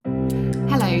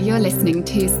you're listening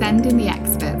to Send in the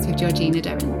Experts with Georgina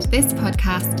Durrant. This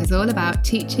podcast is all about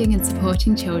teaching and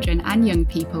supporting children and young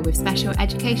people with special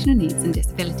educational needs and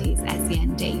disabilities,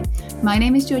 SEND. My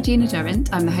name is Georgina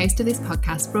Durrant. I'm the host of this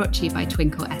podcast brought to you by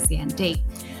Twinkle SEND.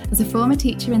 As a former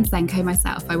teacher in Senko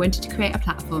myself, I wanted to create a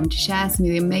platform to share some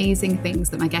of the amazing things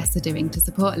that my guests are doing to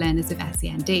support learners with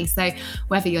SEND. So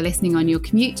whether you're listening on your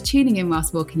commute, tuning in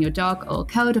whilst walking your dog, or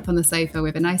curled up on the sofa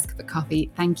with a nice cup of coffee,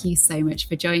 thank you so much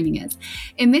for joining us.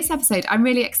 In this episode, I'm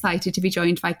really excited to be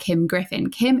joined by Kim Griffin.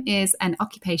 Kim is an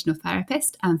occupational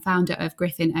therapist and founder of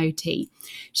Griffin OT.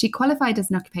 She qualified as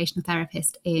an occupational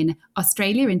therapist in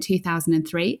Australia in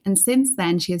 2003, and since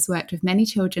then she has worked with many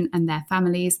children and their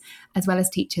families, as well as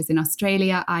teachers in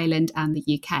Australia, Ireland and the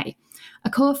UK.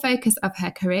 A core focus of her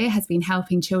career has been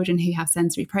helping children who have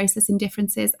sensory processing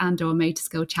differences and or motor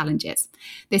skill challenges.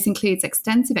 This includes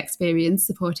extensive experience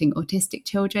supporting autistic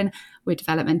children with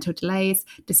developmental delays,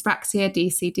 dyspraxia,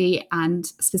 DCD and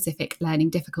specific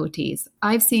learning difficulties.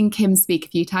 I've seen Kim speak a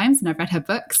few times and I've read her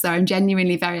book, so I'm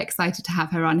genuinely very excited to have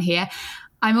her on here.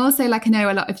 I'm also, like I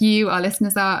know a lot of you, our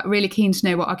listeners, are really keen to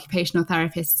know what occupational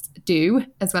therapists do,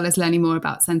 as well as learning more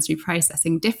about sensory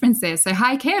processing differences. So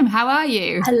hi, Kim, how are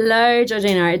you? Hello,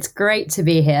 Georgina. It's great to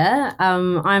be here.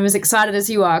 I'm as excited as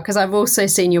you are because I've also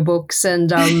seen your books and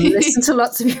listened to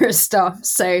lots of your stuff.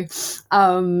 So it's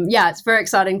very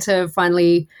exciting to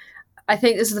finally, I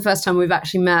think this is the first time we've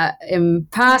actually met in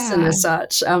person as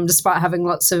such, despite having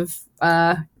lots of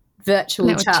virtual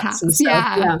little chats and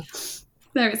stuff. Yeah.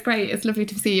 No, it's great. It's lovely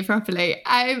to see you properly.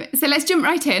 So let's jump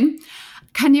right in.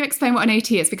 Can you explain what an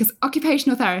OT is? Because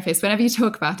occupational therapist, whenever you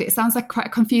talk about it, it sounds like quite a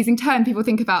confusing term. People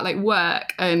think about like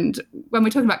work, and when we're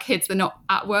talking about kids, they're not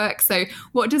at work. So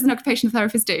what does an occupational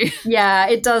therapist do? Yeah,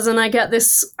 it does. And I get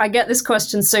this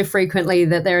question so frequently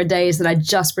that there are days that I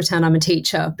just pretend I'm a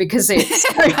teacher because it's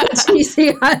so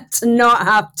easy to not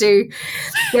have to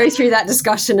go through that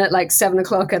discussion at like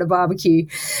 7:00 at a barbecue.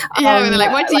 Yeah, and they're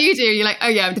like, what do you do? You're like, oh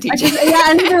yeah, I'm the teacher.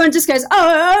 And everyone just goes,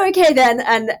 oh, okay then.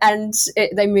 And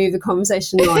they move the conversation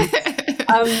on.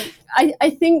 I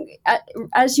think,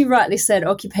 as you rightly said,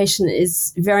 occupation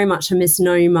is very much a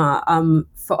misnomer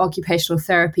for occupational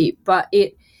therapy, but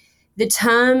the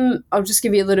term, I'll just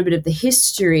give you a little bit of the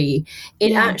history.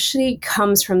 It actually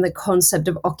comes from the concept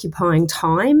of occupying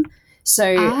time. So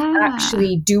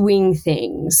actually doing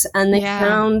things. And they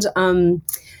found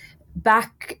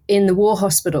back in the war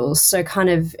hospitals, so kind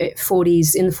of in the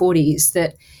 40s,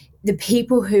 that the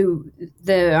people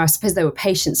I suppose they were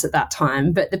patients at that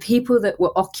time, but the people that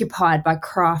were occupied by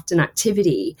craft and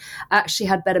activity actually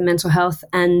had better mental health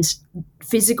and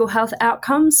physical health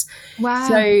outcomes. Wow.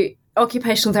 So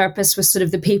occupational therapists were sort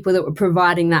of the people that were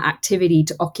providing that activity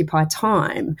to occupy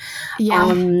time.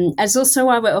 As also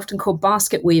why we're often called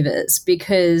basket weavers,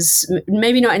 because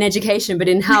maybe not in education, but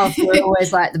in health, we're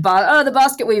always like the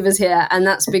basket weavers here. And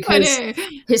that's because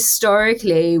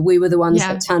historically we were the ones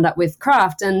that turned up with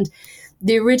craft. And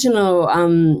the original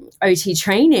OT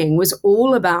training was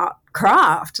all about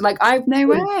craft. Like I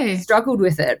struggled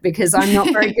with it because I'm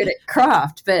not very good at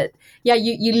craft, but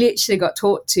you literally got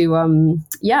taught to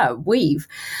weave.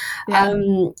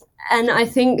 And I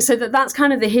think so that's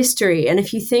kind of the history. And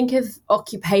if you think of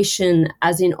occupation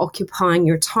as in occupying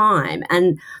your time,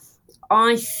 and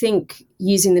I think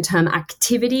using the term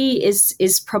activity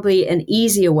is probably an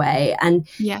easier way. And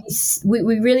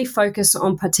we really focus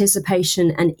on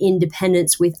participation and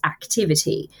independence with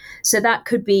activity. So that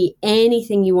could be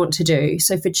anything you want to do.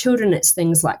 So for children, it's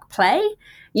things like play.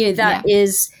 That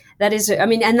is, I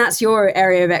mean, and that's your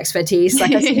area of expertise.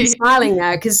 Like I see you smiling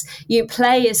there because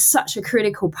play is such a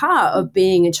critical part of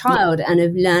being a child and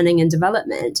of learning and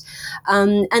development.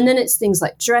 And then it's things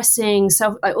like dressing,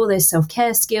 like all those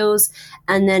self-care skills.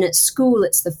 And then at school,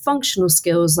 it's the functional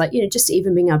skills, like, just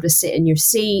even being able to sit in your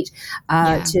seat,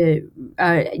 to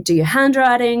do your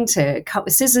handwriting, to cut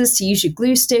with scissors, to use your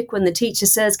glue stick when the teacher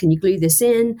says, can you glue this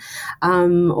in?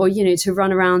 Or, to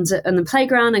run around on the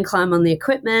playground and climb on the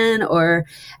equipment or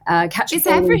catch. It's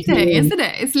everything, isn't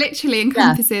it? It's literally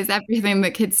encompasses everything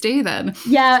that kids do then.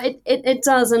 Yeah, it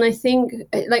does. And I think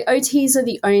like OTs are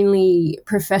the only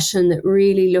profession that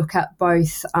really look at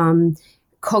both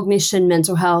cognition,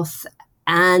 mental health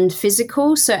and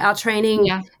physical. So our training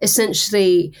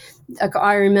essentially, like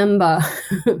I remember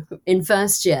in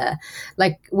first year,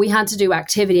 like we had to do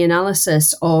activity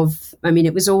analysis of, I mean,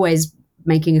 it was always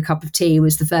making a cup of tea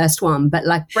was the first one, but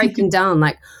like breaking down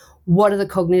like, what are the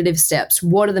cognitive steps?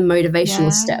 What are the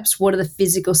motivational steps? What are the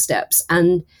physical steps?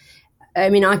 And I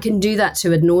mean, I can do that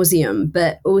to ad nauseum,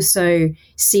 but also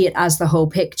see it as the whole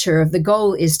picture of the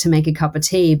goal is to make a cup of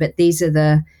tea, but these are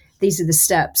the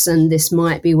steps, and this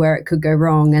might be where it could go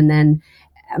wrong. And then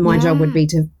my job would be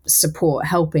to support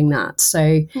helping that.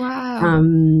 So,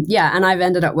 and I've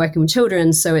ended up working with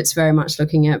children. So it's very much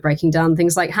looking at breaking down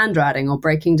things like handwriting or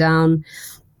breaking down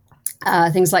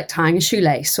things like tying a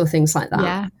shoelace or things like that.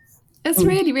 Yeah. It's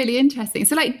really, really interesting.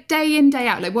 So like day in, day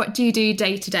out, like what do you do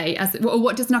day to day? Or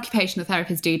what does an occupational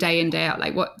therapist do day in, day out?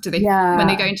 Like what do they, when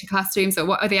they go into classrooms, or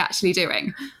what are they actually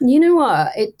doing? You know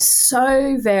what? It's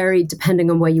so varied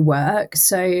depending on where you work.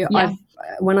 So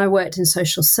when I worked in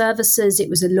social services, it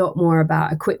was a lot more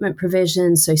about equipment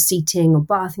provision, so seating or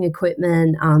bathing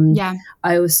equipment.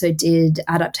 I also did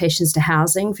adaptations to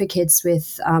housing for kids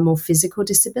with more physical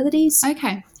disabilities.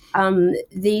 Okay.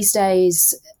 These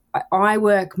days, I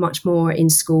work much more in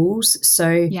schools.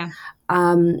 So,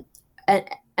 and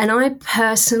I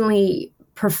personally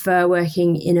prefer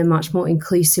working in a much more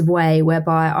inclusive way,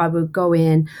 whereby I would go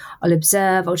in, I'll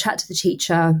observe, I'll chat to the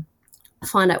teacher,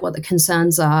 find out what the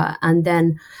concerns are, and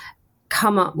then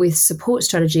come up with support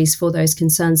strategies for those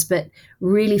concerns, but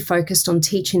really focused on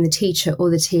teaching the teacher or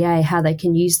the TA how they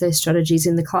can use those strategies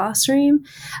in the classroom,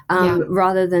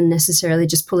 rather than necessarily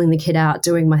just pulling the kid out,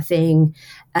 doing my thing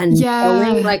and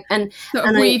going,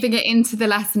 weaving it into the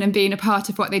lesson and being a part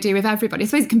of what they do with everybody. I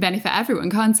suppose it can benefit everyone,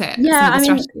 can't it? Not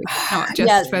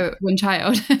just for one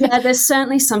child. There's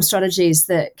certainly some strategies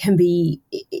that can be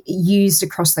used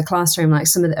across the classroom, like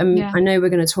some of the, I know we're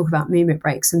going to talk about movement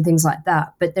breaks and things like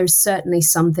that, but there's certainly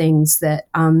some things that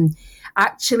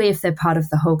actually, if they're part of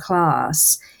the whole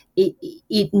class,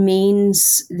 it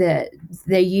means that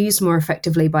they're used more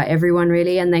effectively by everyone,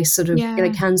 really, and they sort of they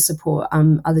can support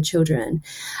other children.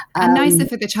 And nicer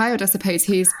for the child, I suppose,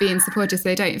 who's being supported, so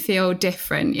they don't feel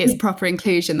different. It's proper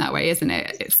inclusion that way, isn't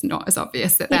it? It's not as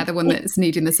obvious that they're the one that's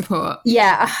needing the support.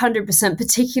 Yeah, 100%,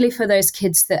 particularly for those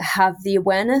kids that have the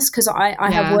awareness, because I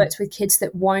have worked with kids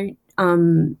that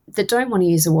that don't want to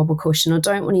use a wobble cushion or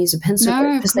don't want to use a pencil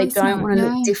grip because they don't want to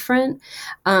look different.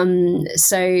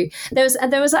 So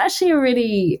there was actually a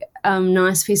really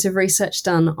nice piece of research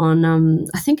done on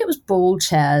I think it was ball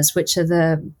chairs, which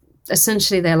are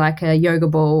essentially they're like a yoga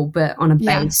ball but on a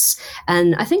base,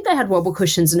 and I think they had wobble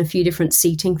cushions and a few different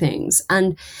seating things,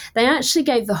 and they actually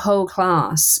gave the whole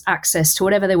class access to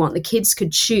whatever they want. The kids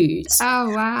could choose. Oh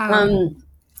wow.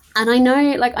 And I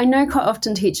know quite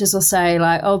often teachers will say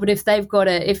like, oh, but if they've got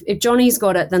it, if Johnny's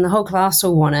got it, then the whole class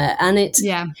will want it. And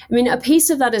I mean, a piece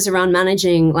of that is around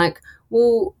managing, like,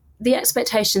 well, the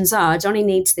expectations are Johnny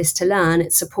needs this to learn.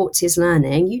 It supports his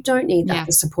learning. You don't need that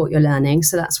to support your learning.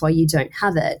 So that's why you don't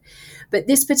have it. But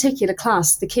this particular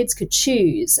class, the kids could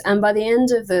choose. And by the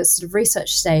end of the sort of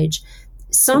research stage,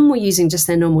 some were using just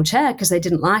their normal chair because they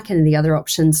didn't like any of the other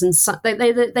options, and so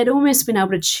they'd almost been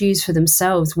able to choose for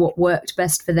themselves what worked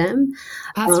best for them.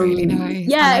 That's really nice.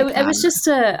 Yeah, it was just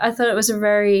I thought it was a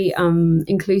very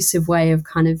inclusive way of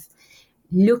kind of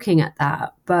looking at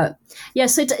that. But yeah,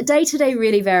 so day to day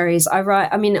really varies.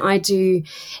 I do,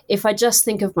 if I just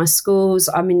think of my schools,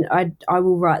 I mean, I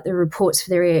will write the reports for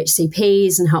their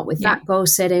EHCPs and help with that goal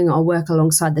setting. I'll work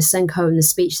alongside the SENCO and the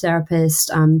speech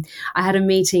therapist. I had a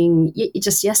meeting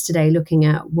just yesterday looking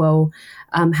at,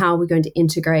 how are we going to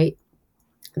integrate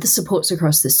the supports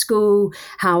across the school?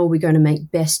 How are we going to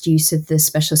make best use of the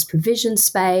specialist provision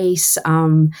space,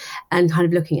 and kind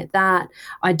of looking at that.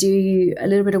 I do a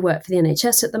little bit of work for the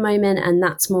NHS at the moment, and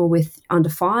that's more with under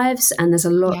fives, and there's a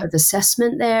lot of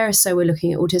assessment there. So we're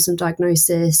looking at autism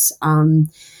diagnosis.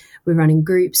 We're running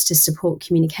groups to support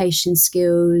communication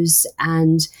skills,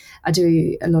 and I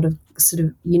do a lot of sort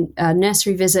of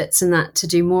nursery visits and that to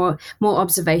do more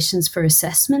observations for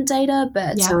assessment data.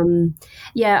 But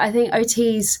I think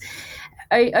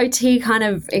OT kind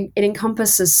of it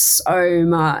encompasses so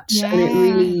much, and it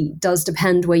really does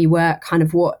depend where you work, kind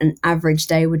of what an average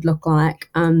day would look like.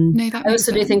 I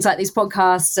also do things like these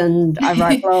podcasts, and I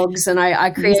write blogs, and I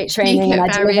create training, and I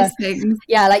deliver things.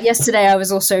 Yeah, like yesterday I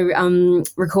was also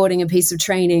recording a piece of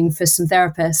training for some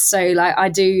therapists. So like I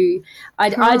do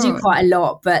quite a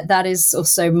lot, but that is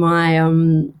also my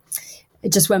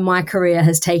just where my career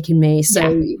has taken me.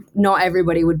 So not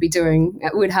everybody would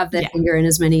have their finger in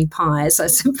as many pies, I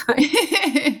suppose.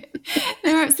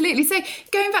 No, absolutely. So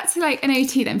going back to like an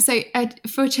OT then, so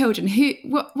for children,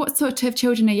 what sort of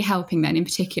children are you helping then in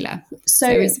particular? So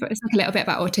it's like a little bit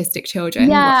about autistic children.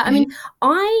 Yeah, I mean,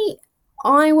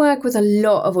 I work with a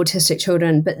lot of autistic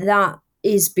children, but that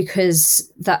is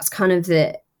because that's kind of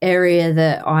the area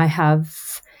that I have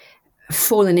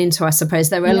fallen into, I suppose.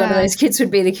 There were a lot of those kids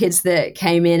would be the kids that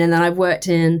came in, and then I've worked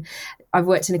in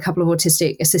a couple of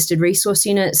autistic assisted resource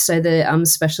units, so the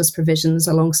specialist provisions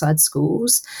alongside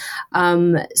schools.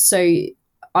 So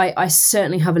I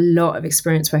certainly have a lot of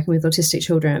experience working with autistic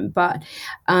children, but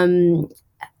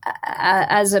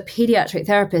as a pediatric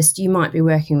therapist, you might be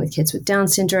working with kids with Down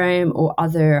syndrome or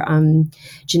other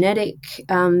genetic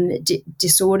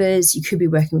disorders. You could be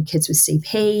working with kids with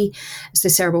CP, so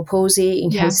cerebral palsy,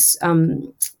 in case.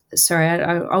 Sorry,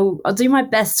 I'll do my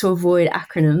best to avoid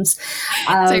acronyms.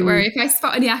 Don't worry, if I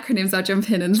spot any acronyms, I'll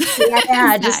jump in and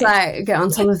just like get on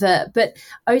top of it. But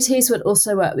OTs would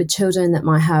also work with children that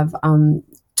might have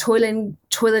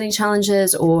toileting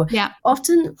challenges, or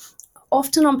often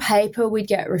on paper we'd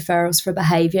get referrals for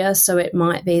behaviour. So it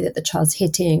might be that the child's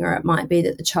hitting, or it might be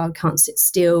that the child can't sit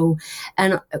still,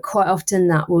 and quite often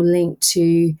that will link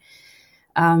to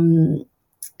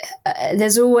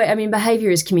there's always, behavior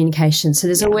is communication. So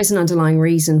there's always an underlying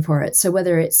reason for it. So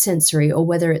whether it's sensory or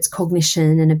whether it's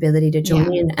cognition and ability to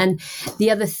join in. And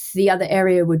the other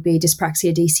area would be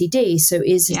dyspraxia DCD. So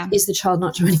is the child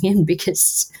not joining in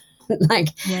because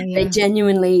they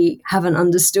genuinely haven't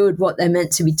understood what they're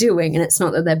meant to be doing? And it's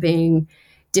not that they're being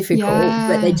difficult,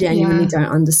 but they genuinely don't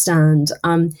understand.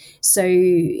 So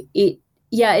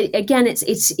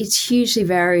it's hugely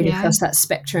varied across that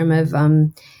spectrum of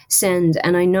SEND.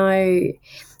 And I know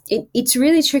it's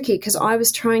really tricky because I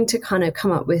was trying to kind of come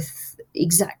up with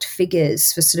exact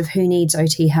figures for sort of who needs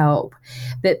OT help,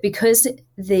 but because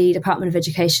the Department of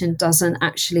Education doesn't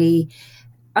actually,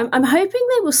 I'm hoping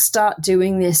they will start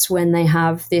doing this when they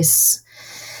have this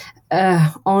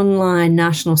online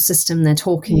national system they're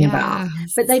talking about,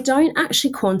 but they don't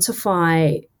actually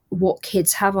quantify what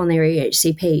kids have on their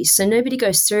EHCP. So nobody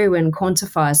goes through and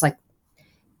quantifies like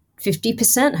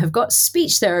 50% have got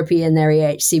speech therapy in their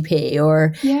EHCP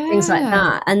or things like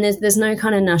that. And there's no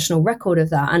kind of national record of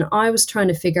that. And I was trying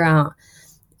to figure out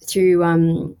through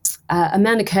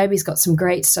Amanda Kirby's got some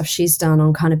great stuff she's done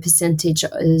on kind of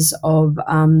percentages of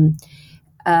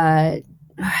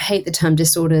I hate the term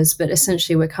disorders, but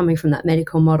essentially we're coming from that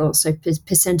medical model. So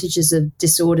percentages of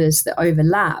disorders that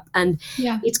overlap. And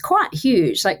it's quite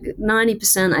huge, like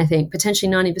 90%, I think,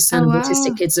 potentially 90% of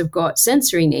autistic kids have got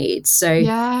sensory needs. So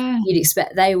you'd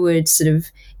expect they would sort of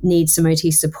need some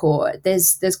OT support.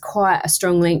 There's quite a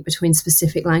strong link between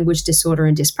specific language disorder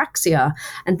and dyspraxia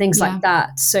and things like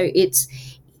that. So it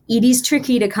is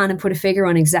tricky to kind of put a figure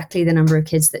on exactly the number of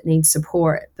kids that need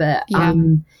support, but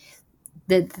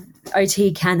the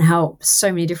OT can help so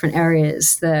many different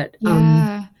areas that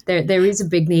there is a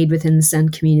big need within the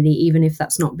SEND community, even if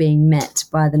that's not being met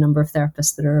by the number of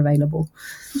therapists that are available.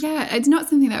 Yeah, it's not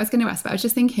something that I was going to ask, but I was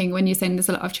just thinking when you're saying there's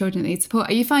a lot of children that need support,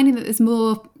 are you finding that there's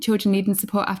more children needing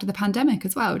support after the pandemic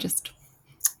as well? Or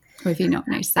have you not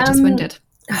noticed? I just wondered.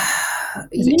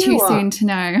 Is it too soon to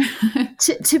know?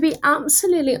 To be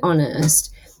absolutely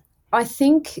honest, I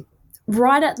think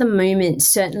right at the moment,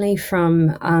 certainly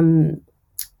from an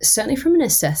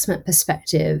assessment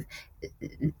perspective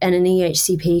and an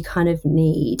EHCP kind of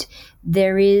need,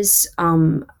 there is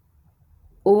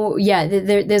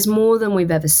there's more than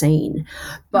we've ever seen.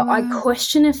 But I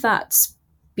question if that's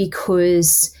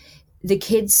because the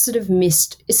kids sort of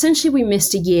we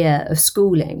missed a year of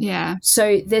schooling. Yeah.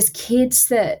 So there's kids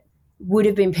that would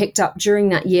have been picked up during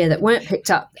that year that weren't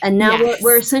picked up, and now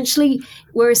we're essentially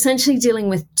dealing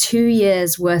with 2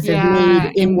 years worth of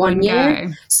need in 1 year.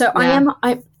 Go. So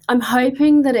I'm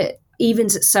hoping that it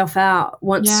evens itself out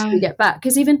once we get back,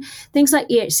 because even things like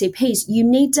EHCPs, you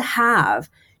need to have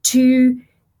 2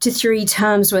 to 3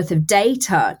 terms worth of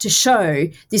data to show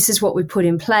this is what we put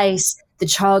in place. The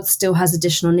child still has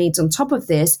additional needs on top of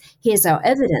this. Here's our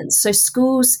evidence. So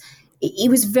schools, it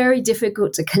was very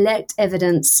difficult to collect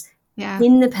evidence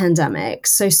in the pandemic.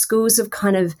 So schools have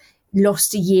kind of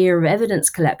lost a year of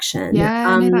evidence collection.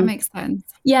 Yeah, that makes sense.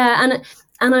 Yeah,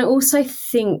 and I also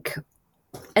think,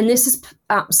 and this is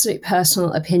absolute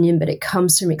personal opinion, but it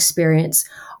comes from experience,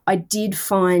 I did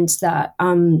find that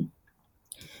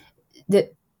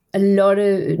that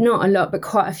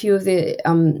quite a few of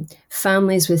the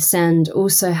families with SEND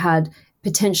also had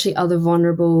potentially other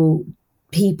vulnerable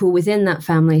people within that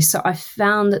family. So I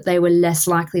found that they were less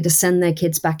likely to send their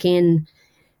kids back in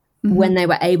when they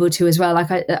were able to as well. Like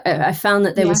I found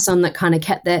that there was some that kind of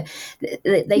kept they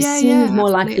seemed more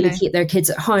likely to keep their kids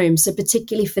at home. So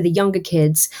particularly for the younger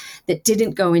kids that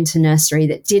didn't go into nursery,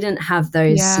 that didn't have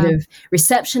those sort of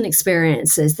reception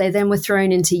experiences, they then were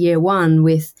thrown into year one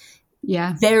with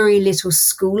very little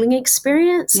schooling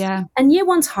experience. Yeah. And year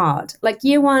one's hard. Like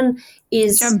year one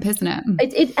is jump, isn't it?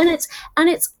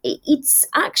 It's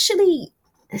actually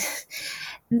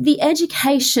the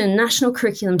education national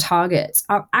curriculum targets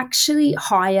are actually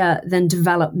higher than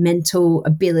developmental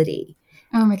ability.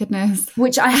 Oh my goodness.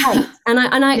 Which I hate.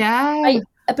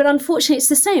 But unfortunately it's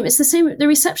the same. It's the same. The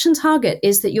reception target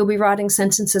is that you'll be writing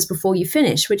sentences before you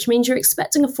finish, which means you're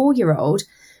expecting a 4-year-old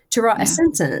to write a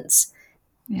sentence.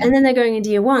 And then they're going into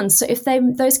year one. So if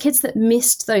those kids that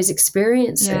missed those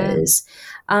experiences,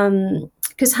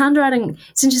 because handwriting,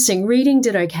 it's interesting, reading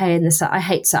did okay in the I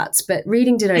hate SATs, but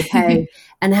reading did okay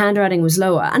and handwriting was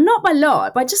lower. And not by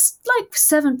lot, by just like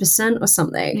 7% or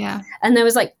something. Yeah. And there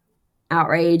was like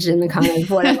outrage and the kind of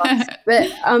whatever.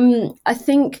 But I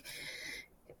think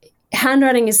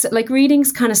handwriting is like,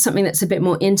 reading's kind of something that's a bit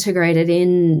more integrated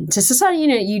into society. You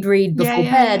know, you'd read before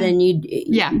bed and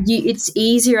it's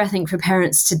easier, I think, for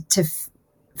parents to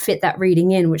fit that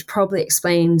reading in, which probably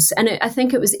explains, and I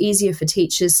think it was easier for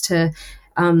teachers to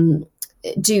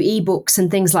do ebooks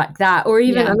and things like that, or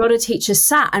even a lot of teachers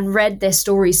sat and read their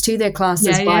stories to their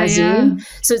classes via Zoom.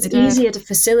 So it's easier to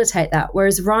facilitate that.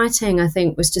 Whereas writing, I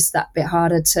think, was just that bit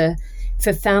harder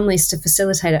for families to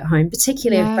facilitate at home,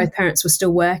 particularly if both parents were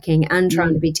still working and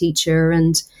trying to be teacher.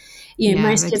 And, you know,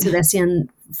 most kids with SEN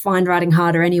find writing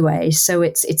harder anyway. So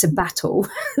it's a battle.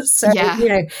 So, you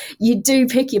know, you do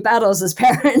pick your battles as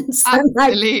parents.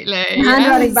 Absolutely. And, like,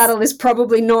 handwriting battle is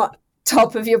probably not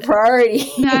top of your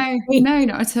priority. No,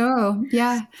 not at all.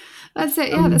 Yeah. That's it.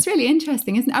 Yeah, that's really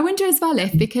interesting, isn't it? I wonder as well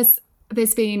if, because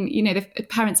there's been, you know, the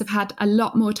parents have had a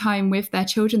lot more time with their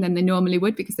children than they normally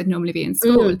would because they'd normally be in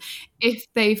school, if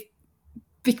they've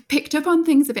picked up on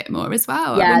things a bit more as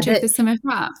well. I wonder if there's some of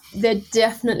that. There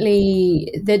definitely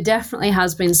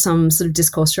has been some sort of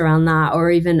discourse around that,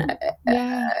 or even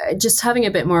just having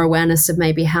a bit more awareness of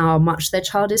maybe how much their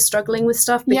child is struggling with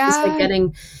stuff, because they're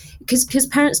getting, because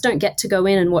parents don't get to go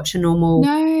in and watch a normal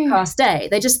class day.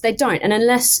 They don't. And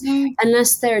unless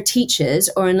they're teachers,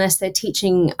 or unless they're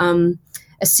teaching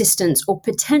assistants or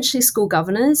potentially school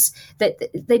governors, that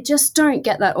they just don't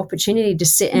get that opportunity to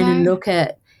sit in and look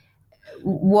at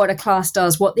what a class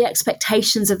does, what the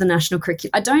expectations of the national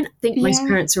curriculum. I don't think most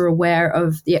parents are aware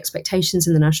of the expectations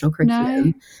in the national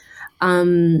curriculum.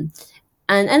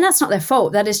 And that's not their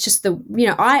fault. That is just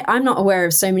I'm not aware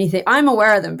of so many things. I'm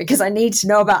aware of them because I need to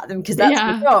know about them because that's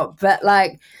my job. But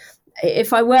like,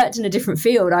 if I worked in a different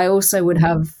field, I also would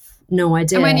have no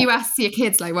idea. And when you ask your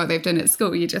kids like what they've done at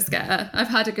school, you just get I've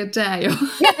had a good day.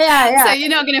 Yeah. So you're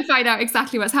not going to find out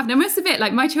exactly what's happening. I must admit,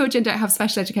 like, my children don't have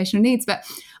special educational needs, but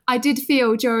I did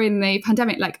feel during the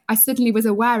pandemic, like, I suddenly was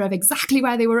aware of exactly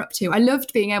where they were up to. I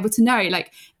loved being able to know,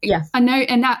 like, I know,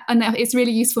 and that it's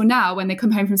really useful now when they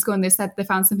come home from school and they said they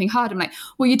found something hard. I'm like,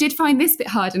 well, you did find this bit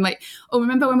hard. And like, oh,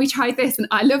 remember when we tried this? And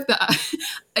I love that.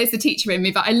 It's a teacher in me,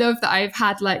 but I love that I've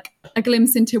had like a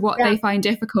glimpse into what they find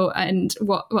difficult and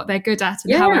what they're good at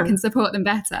and how I can support them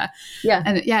better. Yeah.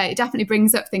 And it definitely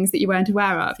brings up things that you weren't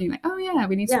aware of. You're like, oh yeah,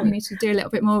 we need to do a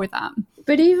little bit more with that.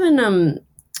 But even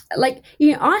like,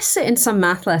 you know, I sit in some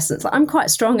math lessons. Like, I'm quite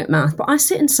strong at math, but I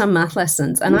sit in some math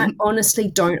lessons and I honestly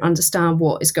don't understand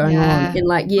what is going on in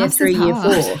like year 3, year 4.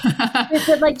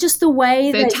 But like, just the way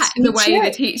they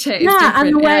teach it is different.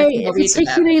 And the way,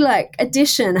 particularly like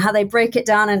addition, how they break it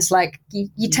down into like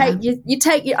you take.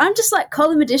 I'm just like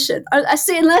column addition. I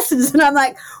sit in lessons and I'm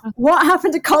like, what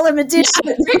happened to column addition?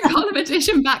 Bring column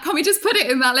addition back. Can we just put it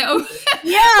in that little put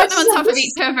them on top of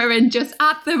each other and just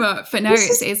add them up? But no,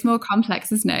 it's more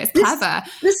complex, isn't it? It's clever.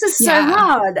 This is so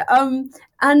hard.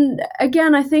 And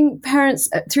again, I think parents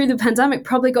through the pandemic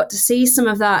probably got to see some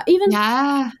of that. Even,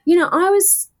 you know, I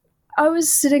was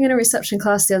sitting in a reception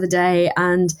class the other day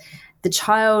and the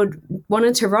child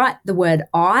wanted to write the word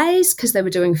eyes because they were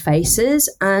doing faces,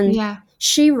 and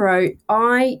she wrote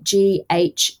IGHS.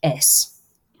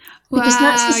 Because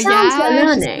that's the sounds they're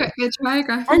learning.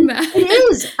 And it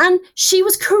is. And she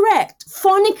was correct.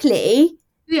 Phonically,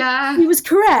 she was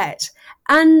correct.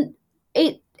 And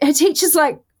her teacher's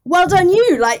like, well done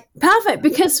you, like, perfect,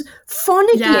 because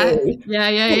phonically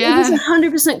it was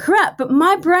 100% correct. But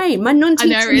my brain, my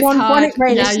non-teaching phonic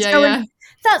brain is just going,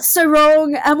 that's so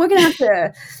wrong, and we're going to have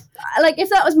to, like, if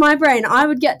that was my brain, I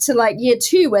would get to like year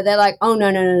 2 where they're like, oh,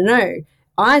 no.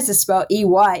 Eyes are spelled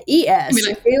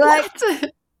EYES. Be like,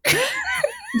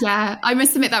 Yeah, I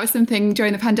must admit that was something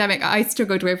during the pandemic I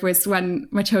struggled with, was when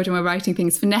my children were writing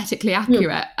things phonetically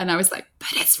accurate and I was like,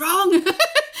 but it's wrong.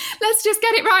 Let's just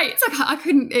get it right. It's like, I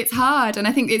couldn't, it's hard. And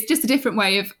I think it's just a different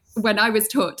way of when I was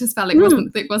taught to spell, it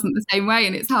wasn't the same way,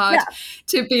 and it's hard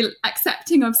to be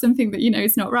accepting of something that, you know,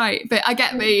 is not right. But I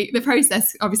get the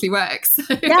process obviously works.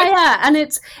 And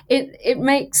it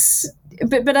makes,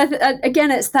 but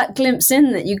again, it's that glimpse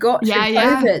in that you got through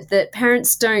COVID that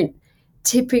parents don't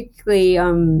typically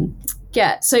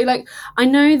get. So like, I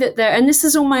know that there, and this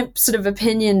is all my sort of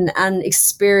opinion and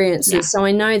experiences, so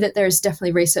I know that there's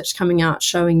definitely research coming out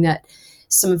showing that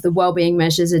some of the wellbeing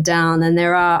measures are down, and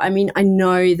there are, I mean, I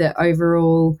know that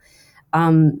overall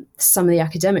some of the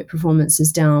academic performance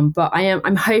is down, but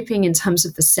I'm hoping in terms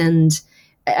of the SEND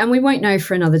and we won't know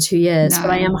for another 2 years, but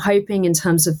I am hoping in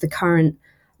terms of the current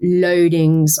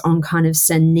loadings on kind of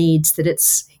SEND needs that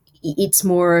it's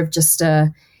more of just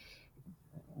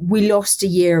we lost a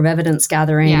year of evidence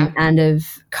gathering and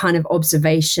of kind of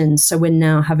observation. So we're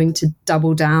now having to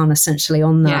double down essentially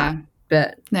on that. Yeah.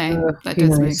 But that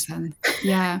does make sense.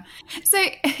 Yeah. So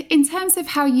in terms of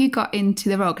how you got into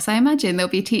the role, because I imagine there'll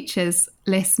be teachers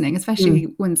listening, especially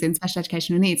ones in special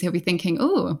educational needs, who'll be thinking,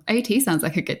 "Oh, OT sounds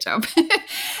like a good job."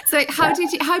 So how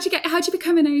did you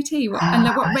become an OT? What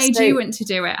made you want to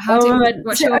do it?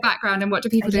 What's your background and what do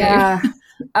people do?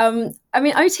 I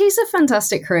mean, OT is a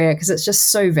fantastic career because it's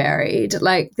just so varied.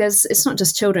 Like it's not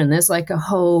just children. There's like a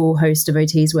whole host of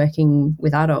OTs working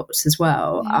with adults as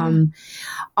well. Yeah.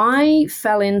 I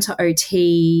fell into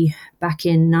OT back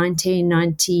in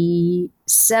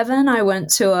 1997. I went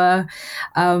to a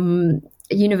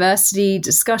university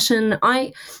discussion.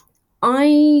 I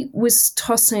was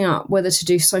tossing up whether to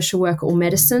do social work or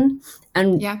medicine.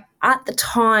 And at the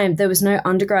time, there was no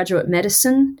undergraduate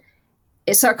medicine.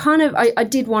 So I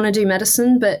did want to do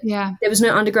medicine, but there was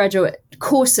no undergraduate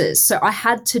courses. So I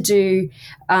had to do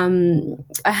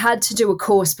a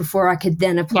course before I could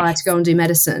then apply to go and do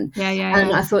medicine.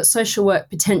 And I thought social work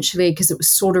potentially because it was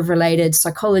sort of related,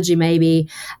 psychology maybe.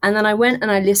 And then I went and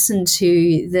I listened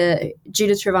to the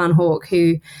Judith Travan-Hawke,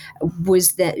 who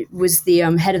was the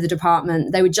head of the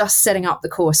department. They were just setting up the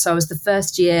course. So I was the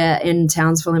first year in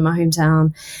Townsville in my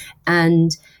hometown,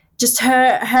 and just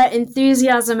her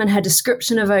enthusiasm and her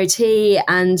description of OT.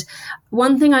 And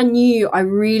one thing I knew I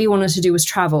really wanted to do was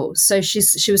travel. So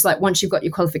she was like, once you've got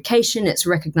your qualification, it's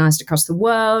recognized across the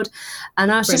world.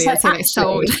 And I was just like,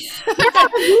 actually,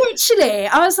 literally,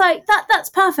 I was like,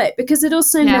 that's perfect, because it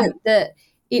also meant that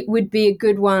it would be a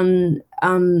good one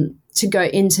to go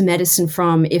into medicine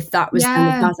from if that was the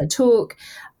path I took.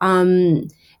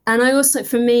 And I also,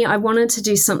 for me, I wanted to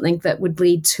do something that would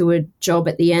lead to a job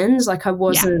at the end. Like I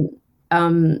wasn't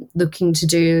looking to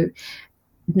do,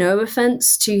 no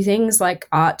offense to things like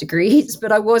art degrees,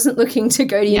 but I wasn't looking to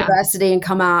go to university and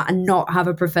come out and not have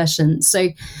a profession. So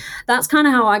that's kind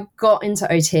of how I got into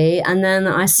OT. And then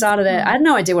I started it. I had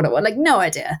no idea what it was, like no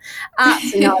idea,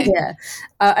 absolutely no idea.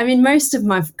 I mean, most of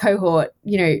my cohort,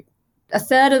 a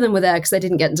third of them were there because they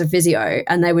didn't get into physio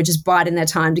and they were just biding their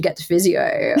time to get to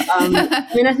physio. I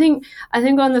mean, I think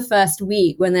on the first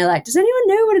week when they're like, does anyone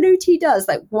know what an OT does?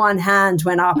 Like one hand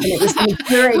went up and it was the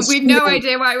mature age We've no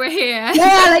idea why we're here.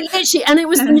 Yeah, like literally. And it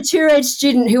was the mature age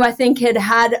student who I think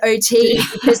had OT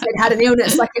because they'd had an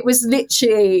illness. Like it was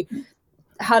literally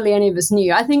hardly any of us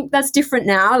knew. I think that's different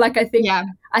now. Like I think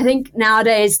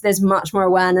nowadays there's much more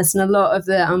awareness, and a lot of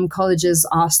the colleges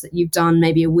ask that you've done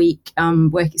maybe a week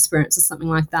work experience or something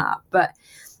like that. But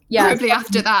probably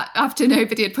after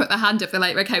nobody had put their hand up, they're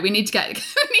like, okay, we need to get them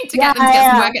to get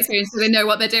some work experience so they know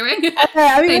what they're doing.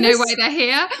 They know why they're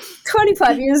here.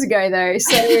 25 years ago though,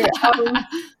 so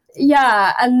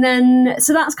and then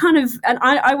so that's kind of, and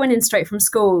I went in straight from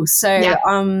school, so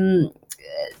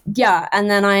and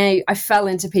then I fell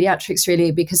into pediatrics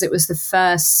really because it was the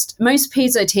first. Most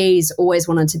peds OTs always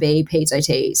wanted to be peds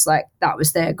OTs, like that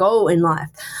was their goal in life.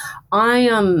 I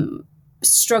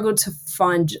struggled to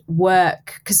find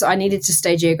work because I needed to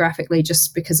stay geographically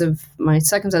just because of my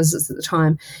circumstances at the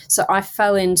time. So I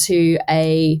fell into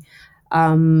a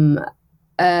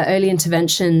early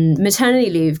intervention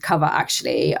maternity leave cover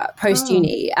actually post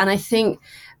uni, and I think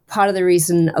part of the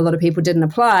reason a lot of people didn't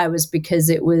apply was because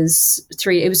it was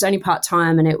only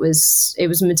part-time and it was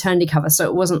maternity cover. So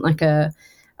it wasn't like a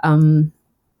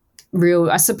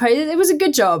real, I suppose it was a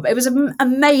good job. It was an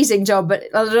amazing job, but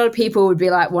a lot of people would be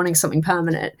like wanting something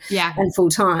permanent and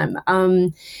full-time.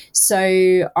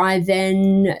 So I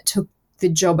then took the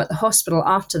job at the hospital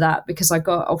after that because I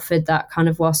got offered that kind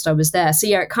of whilst I was there. So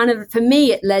it kind of, for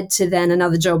me, it led to then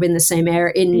another job in the same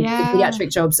area, in the pediatric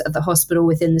jobs at the hospital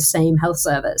within the same health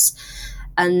service.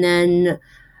 And then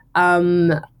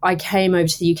I came over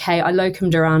to the UK. I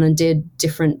locumed around and did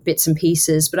different bits and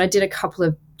pieces, but I did a couple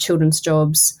of children's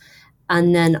jobs.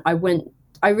 And then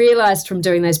I realized from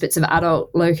doing those bits of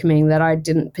adult locuming that I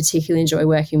didn't particularly enjoy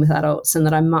working with adults and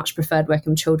that I much preferred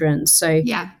working with children. So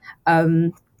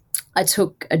I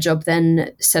took a job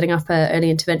then setting up an early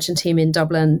intervention team in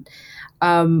Dublin,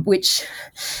 which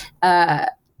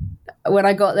when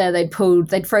I got there, they'd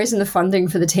frozen the funding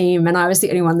for the team and I was the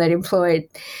only one they'd employed.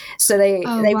 So they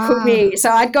put me,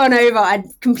 so I'd gone over, I'd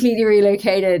completely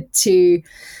relocated to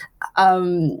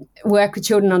work with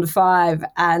children under 5,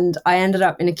 and I ended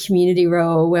up in a community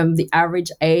role where the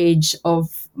average age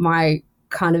of my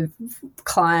kind of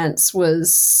clients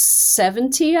was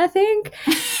 70, I think.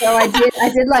 So I did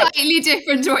like slightly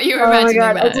different to what you were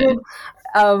imagining.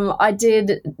 I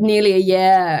did nearly a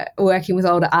year working with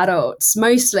older adults,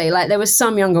 mostly. Like there were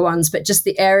some younger ones, but just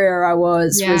the area I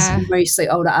was mostly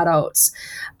older adults.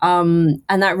 And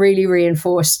that really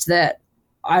reinforced that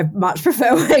I much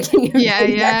prefer working in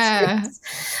pediatrics.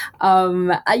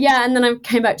 And then I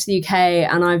came back to the UK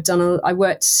and I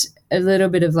worked a little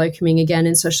bit of locuming again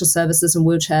in social services and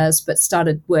wheelchairs, but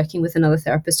started working with another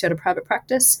therapist who had a private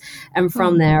practice. And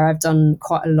from there, I've done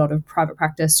quite a lot of private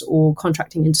practice or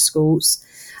contracting into schools.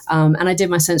 And I did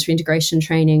my sensory integration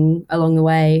training along the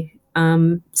way.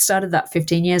 Started that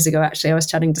 15 years ago, actually. I was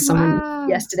chatting to someone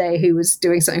yesterday who was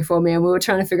doing something for me, and we were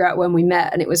trying to figure out when we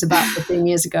met, and it was about 15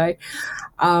 years ago.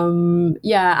 And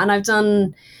I've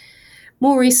done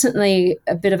more recently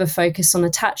a bit of a focus on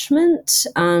attachment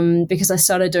because I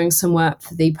started doing some work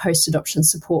for the Post-Adoption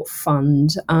Support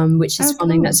Fund, which is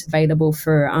funding that's available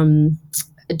for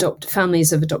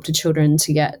families of adopted children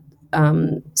to get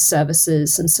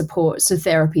services and support, so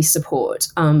therapy support,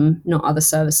 not other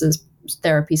services,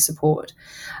 therapy support.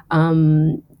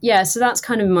 So that's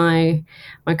kind of my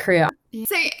career.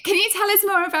 So can you tell us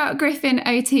more about Griffin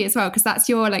OT as well? Because that's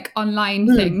your like online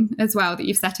thing as well that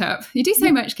you've set up. You do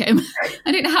so much, Kim.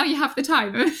 I don't know how you have the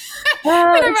time. When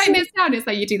I write this down, it's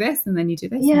like you do this and then you do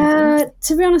this. Yeah,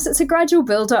 to be honest, it's a gradual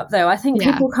build up though. I think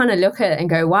people kind of look at it and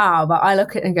go, wow, but I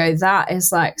look at it and go, that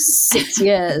is like 6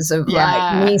 years of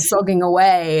like me slogging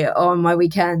away on my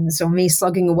weekends or me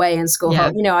slogging away in school.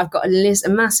 You know, I've got a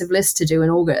massive list to do in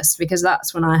August because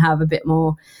that's when I have a bit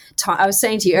more time. I was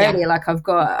saying to you earlier, like I've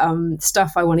got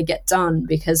stuff I want to get done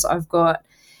because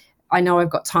I know I've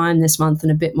got time this month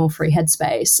and a bit more free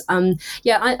headspace.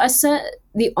 I set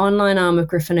the online arm of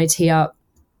Griffin OT up.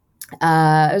 It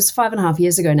was 5.5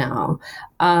 years ago now,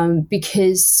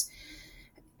 because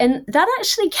that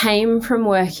actually came from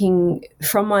working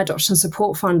from my adoption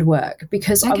support fund work,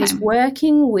 because I was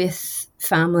working with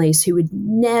families who would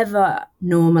never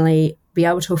normally be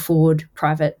able to afford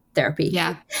private therapy.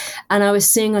 Yeah. And I was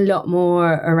seeing a lot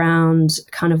more around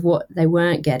kind of what they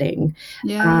weren't getting.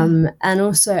 Yeah. And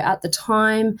also at the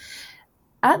time,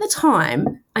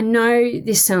 I know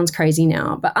this sounds crazy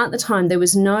now, but at the time there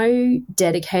was no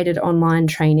dedicated online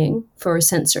training for a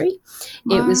sensory.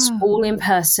 Wow. It was all in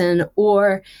person,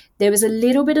 or there was a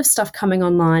little bit of stuff coming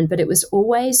online, but it was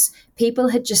always people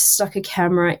had just stuck a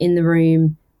camera in the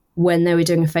room when they were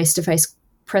doing a face-to-face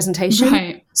presentation.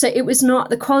 Right. So it was not,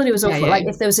 the quality was awful. Like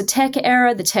if there was a tech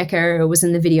error, the tech error was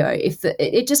in the video. If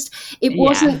it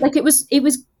wasn't like it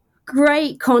was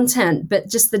great content, but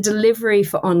just the delivery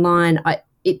for online,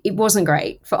 it wasn't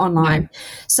great for online. No.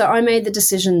 So I made the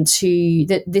decision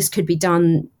that this could be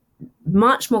done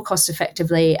much more cost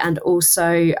effectively and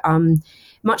also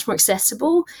much more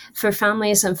accessible for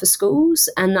families and for schools.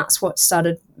 And that's what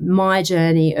started my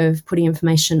journey of putting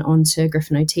information onto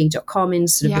griffinot.com in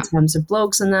sort of the terms of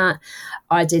blogs and that.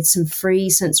 I did some free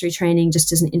sensory training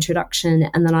just as an introduction.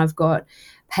 And then I've got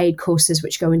paid courses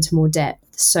which go into more depth.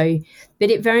 So, but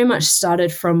it very much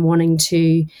started from wanting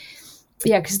to,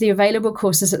 because the available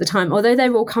courses at the time, although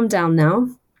they've all come down now,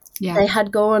 they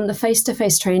had gone, the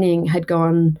face-to-face training had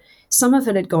gone, some of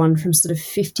it had gone from sort of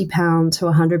 £50 to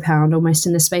 £100 almost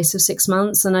in the space of 6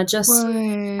 months. And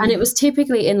and it was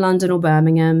typically in London or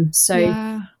Birmingham. So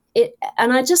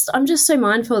I'm just so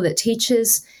mindful that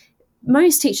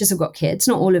most teachers have got kids,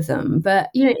 not all of them, but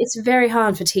you know, it's very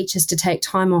hard for teachers to take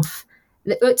time off.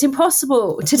 It's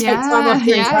impossible to take time off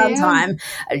during term time,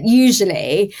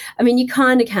 usually. I mean, you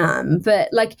kind of can, but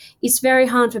like it's very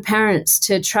hard for parents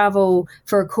to travel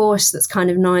for a course that's kind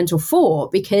of 9 to 4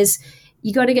 because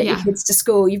you got to get your kids to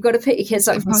school. You've got to pick your kids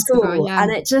up from school. Yeah.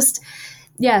 And it just,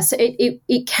 so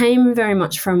it came very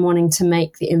much from wanting to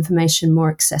make the information more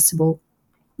accessible.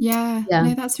 Yeah.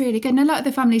 No, that's really good. And a lot of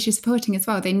the families you're supporting as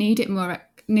well, they need it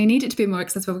to be more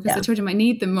accessible because the children might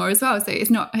need them more as well. So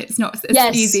it's not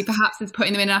as easy perhaps as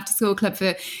putting them in an after school club for,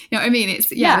 you know what I mean? It's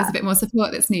there's a bit more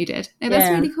support that's needed. No,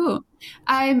 that's really cool.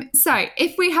 So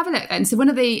if we have a look then, so one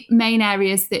of the main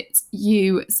areas that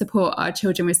you support are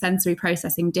children with sensory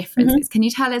processing differences. Mm-hmm. Can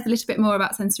you tell us a little bit more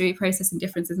about sensory processing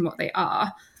differences and what they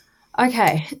are?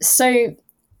 Okay, so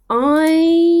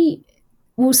I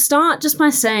will start just by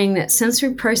saying that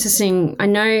sensory processing, I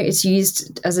know it's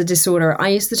used as a disorder. I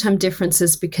use the term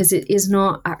differences because it is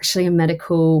not actually a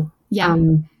medical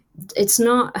it's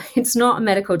not a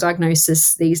medical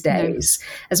diagnosis these days,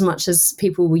 as much as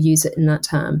people will use it in that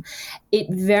term. It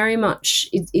very much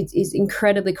it is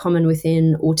incredibly common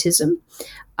within autism,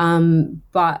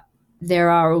 but there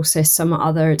are also some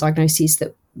other diagnoses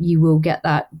that you will get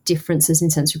that differences in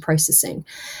sensory processing.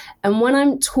 And when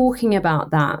I'm talking about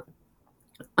that,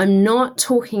 I'm not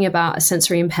talking about a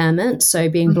sensory impairment, so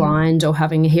being blind or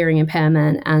having a hearing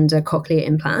impairment and a cochlear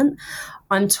implant.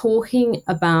 I'm talking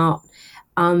about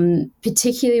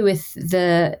particularly with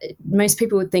most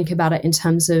people would think about it in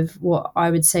terms of what I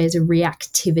would say is a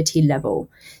reactivity level.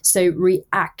 So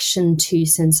reaction to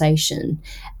sensation.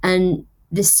 And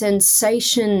the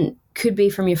sensation could be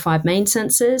from your 5 main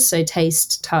senses, so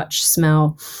taste, touch,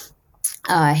 smell,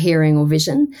 hearing or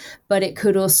vision, but it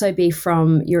could also be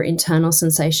from your internal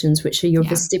sensations, which are your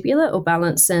vestibular or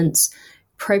balance sense,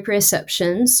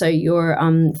 proprioception, so your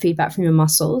feedback from your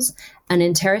muscles, and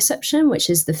interoception, which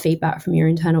is the feedback from your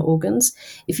internal organs.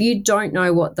 If you don't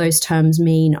know what those terms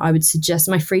mean, I would suggest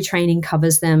my free training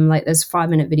covers them. Like there's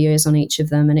 5-minute videos on each of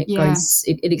them, and it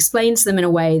explains them in a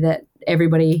way that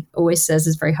everybody always says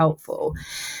is very helpful.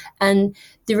 And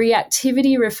the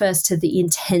reactivity refers to the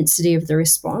intensity of the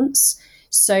response.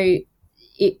 So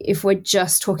if we're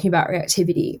just talking about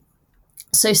reactivity,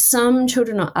 so some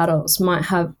children or adults might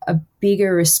have a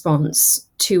bigger response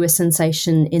to a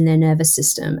sensation in their nervous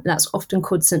system. That's often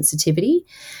called sensitivity.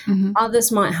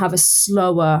 Others might have a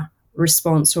slower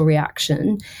response or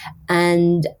reaction,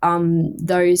 and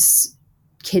those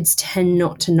kids tend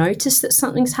not to notice that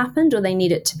something's happened, or they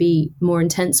need it to be more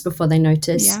intense before they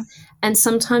notice. And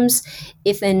sometimes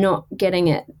if they're not getting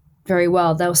it very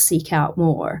well, they'll seek out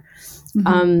more.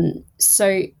 So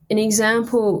an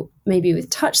example maybe with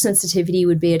touch sensitivity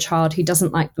would be a child who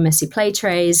doesn't like the messy play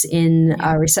trays in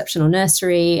a reception or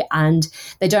nursery, and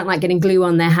they don't like getting glue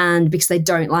on their hand because they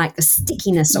don't like the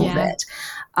stickiness of it.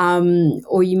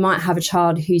 Or you might have a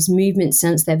child whose movement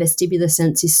sense, their vestibular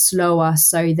sense, is slower,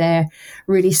 so they're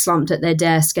really slumped at their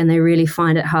desk and they really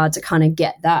find it hard to kind of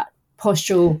get that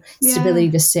postural stability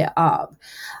to sit up.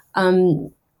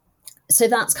 So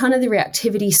that's kind of the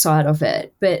reactivity side of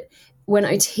it. But when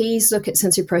OTs look at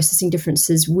sensory processing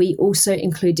differences, we also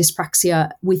include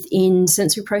dyspraxia within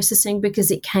sensory processing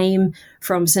because it came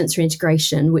from sensory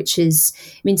integration, which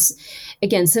means,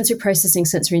 again, sensory processing,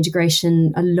 sensory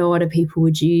integration, a lot of people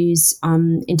would use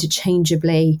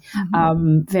interchangeably.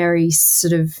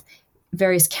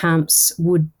 Various camps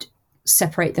would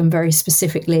separate them very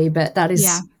specifically, but that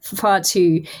is far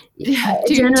too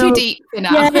too deep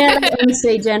enough.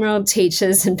 Honestly, general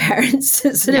teachers and parents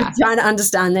that sort of trying to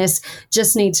understand this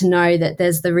just need to know that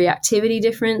there's the reactivity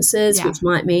differences, which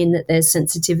might mean that there's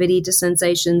sensitivity to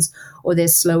sensations or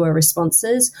there's slower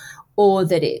responses, or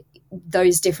that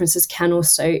those differences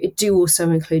do also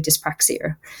include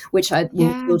dyspraxia, which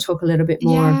we'll talk a little bit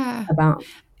more about.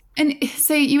 And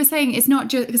so you were saying it's not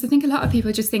just because I think a lot of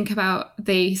people just think about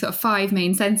the sort of 5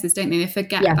 main senses, don't they? They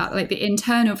forget about like the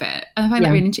internal bit. And I find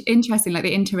that really interesting, like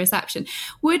the interoception.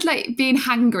 Would like being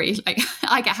hangry, like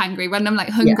I get hangry when I'm like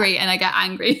hungry and I get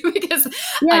angry because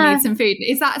I need some food.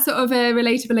 Is that sort of a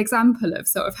relatable example of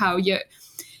sort of how you're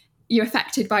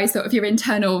affected by sort of your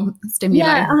internal stimuli?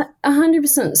 Yeah,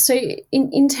 100%. So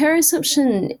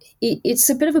interoception, it's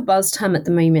a bit of a buzz term at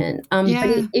the moment,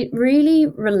 but it really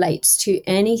relates to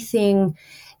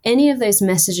any of those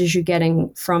messages you're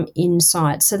getting from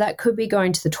inside. So that could be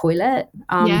going to the toilet.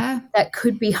 That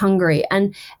could be hungry.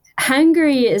 And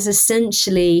hungry is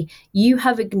essentially you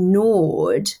have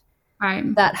ignored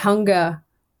that hunger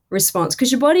response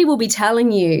because your body will be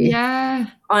telling you,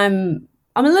 I'm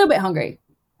a little bit hungry.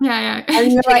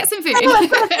 And you're like, get some food.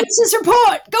 It's this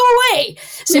report. Go away.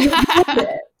 So you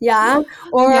it,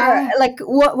 or like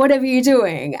whatever you're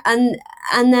doing, and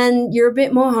then you're a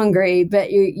bit more hungry,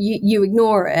 but you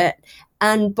ignore it,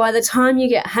 and by the time you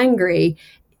get hangry,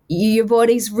 your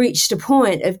body's reached a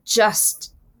point of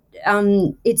just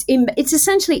it's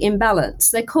essentially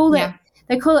imbalance. They call it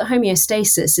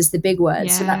homeostasis is the big word.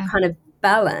 So that kind of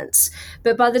balance.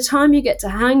 But by the time you get to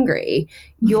hangry,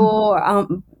 your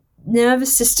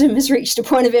nervous system has reached a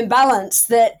point of imbalance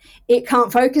that it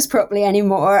can't focus properly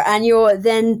anymore, and you're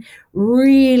then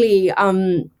really I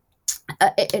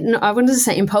wanted to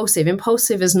say impulsive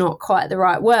is not quite the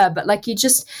right word, but like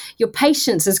your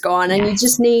patience is gone, and you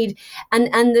just need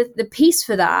and the piece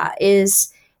for that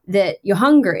is that you're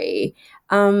hungry,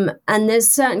 and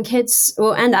there's certain kids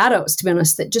and adults, to be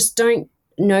honest, that just don't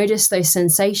notice those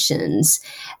sensations.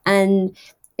 And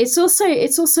it's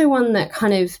also one that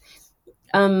kind of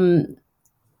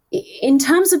in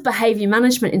terms of behavior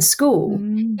management in school,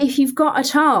 if you've got a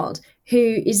child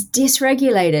who is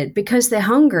dysregulated because they're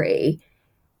hungry,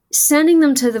 sending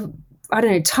them to the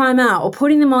timeout, or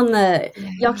putting them on the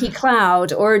yucky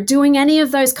cloud, or doing any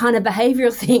of those kind of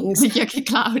behavioral things. The yucky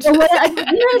cloud.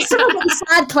 It's sort of like a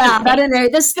sad cloud. I don't know.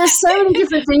 There's so many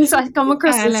different things I come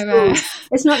across in school.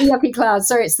 It's not the yucky cloud.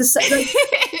 Sorry, it's some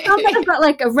that have got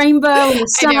like a rainbow and the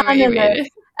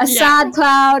sun a sad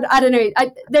cloud. I don't know.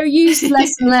 They're used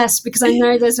less and less because I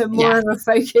know there's more of a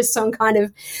focus on kind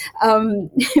of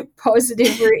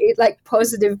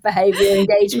positive behavior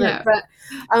engagement. But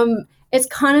it's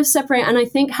kind of separate. And I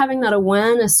think having that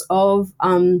awareness of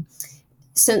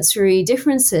sensory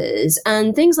differences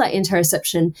and things like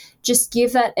interoception just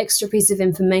give that extra piece of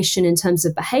information in terms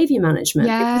of behavior management.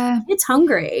 Because if it's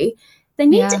hungry, they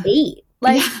need to eat.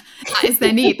 Like that is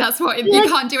their need. That's what you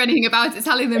can't do anything about it.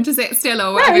 Telling them to sit still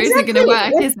or whatever isn't going to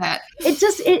work, is it?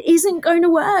 It isn't going to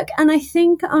work. And I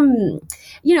think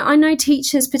I know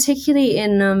teachers, particularly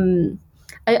in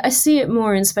I see it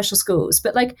more in special schools,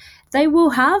 but like they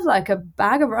will have like a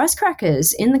bag of rice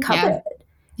crackers in the cupboard.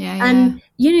 And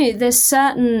there's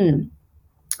certain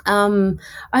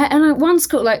one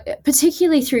school, like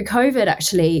particularly through COVID,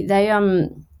 actually, they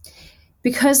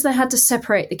because they had to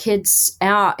separate the kids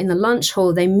out in the lunch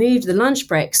hall, they moved the lunch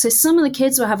break. So some of the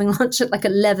kids were having lunch at like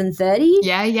 11:30.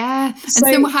 And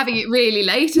some were having it really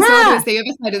late as well. There was the other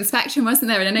side of the spectrum, wasn't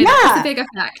there? And I know that was a big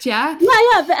effect,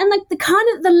 But like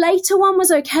the later one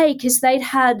was okay because they'd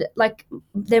had like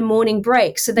their morning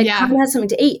break, so they kind of had something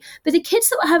to eat. But the kids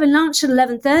that were having lunch at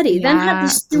 11:30 then had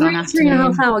this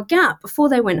 3.5 hour gap before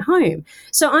they went home.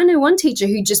 So I know one teacher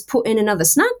who just put in another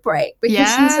snack break because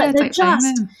she's like,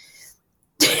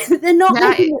 they're not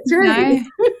making it through. No.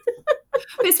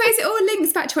 But I suppose it all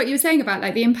links back to what you were saying about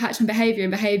like the impact on behaviour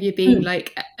and behaviour being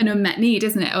like an unmet need,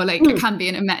 isn't it? Or like it can be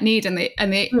an unmet need, and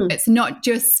it's not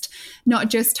just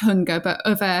hunger, but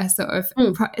other sort of.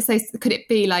 So could it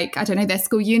be like, I don't know, their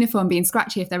school uniform being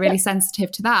scratchy if they're really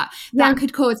sensitive to that? That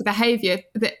could cause a behaviour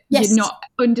that you're not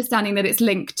understanding that it's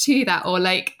linked to that, or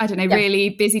like, I don't know, really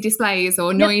busy displays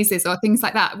or noises or things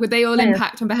like that. Would they all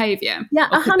impact on behaviour? Yeah,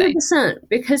 100%.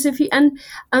 Because if you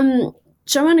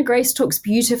Joanna Grace talks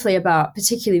beautifully about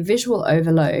particularly visual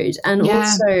overload and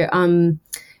also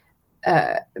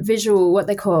visual, what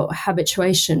they call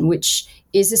habituation, which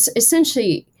is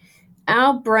essentially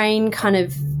our brain kind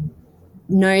of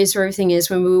knows where everything is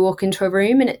when we walk into a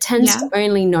room, and it tends to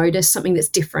only notice something that's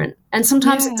different. And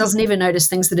sometimes it doesn't even notice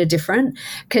things that are different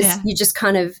because you just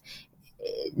kind of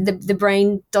the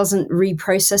brain doesn't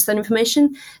reprocess that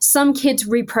information. Some kids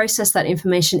reprocess that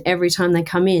information every time they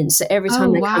come in. So every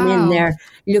time they come in, they're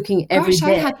looking every bit.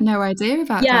 I had no idea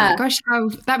about that. Gosh,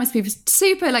 that must be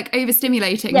super like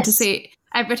overstimulating to see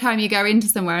every time you go into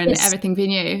somewhere and everything be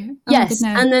new.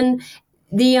 And then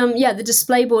the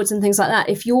display boards and things like that,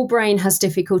 if your brain has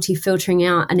difficulty filtering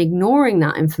out and ignoring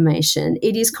that information,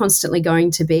 it is constantly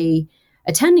going to be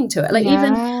attending to it. Like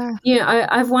even,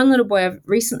 I have one little boy I've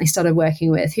recently started working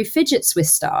with who fidgets with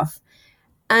stuff,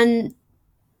 and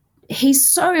he's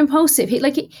so impulsive.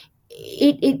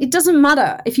 It doesn't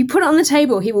matter. If you put it on the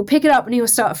table, he will pick it up and he will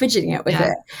start fidgeting it with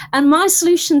it. And my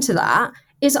solution to that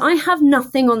is I have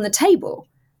nothing on the table.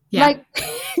 Like,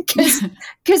 because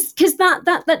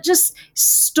that just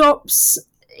stops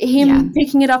him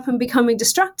picking it up and becoming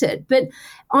distracted. But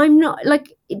I'm not,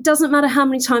 like, it doesn't matter how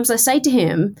many times I say to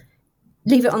him,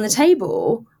 leave it on the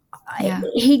table.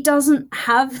 He doesn't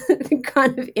have the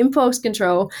kind of impulse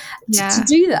control to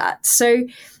do that. So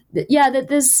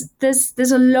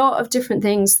there's a lot of different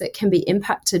things that can be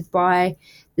impacted by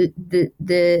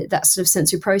that sort of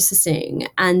sensory processing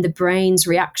and the brain's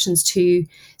reactions to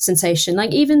sensation.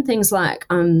 Like even things like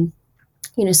some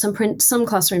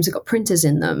classrooms have got printers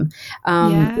in them,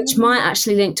 which might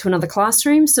actually link to another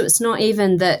classroom. So it's not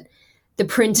even that the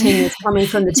printing is coming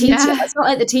from the teacher. It's not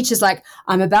like the teacher's like,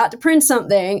 I'm about to print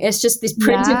something. It's just this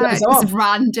printer goes off.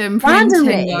 Random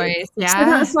printing noise. So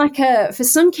that's like for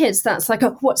some kids, that's like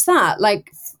what's that?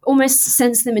 Like almost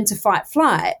sends them into fight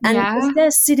flight. And if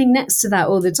they're sitting next to that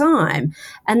all the time,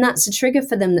 and that's a trigger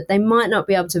for them that they might not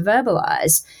be able to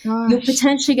verbalize, you'll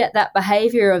potentially get that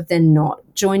behavior of they're not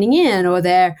joining in, or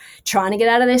they're trying to get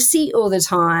out of their seat all the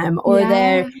time, or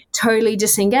they're totally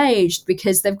disengaged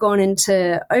because they've gone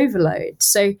into overload.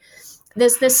 So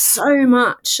there's so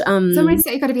much. It's almost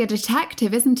like you've got to be a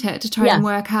detective, isn't it, to try and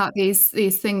work out these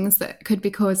things that could be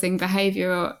causing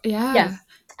behavior. Or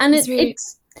and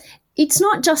it's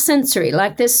not just sensory.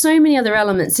 Like there's so many other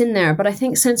elements in there, but I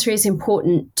think sensory is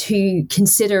important to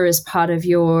consider as part of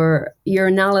your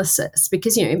analysis,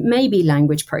 because it may be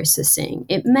language processing,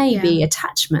 it may be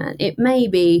attachment, it may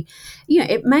be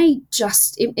it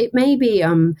may be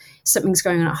something's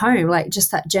going on at home, like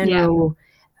just that general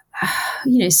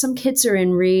some kids are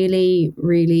in really,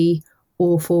 really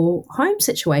awful home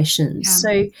situations.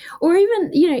 So, or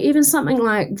even something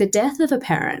like the death of a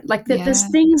parent, like that there's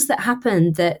things that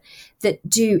happen that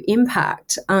do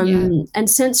impact. And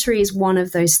sensory is one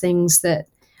of those things that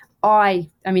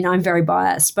mean, I'm very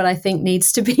biased, but I think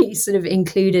needs to be sort of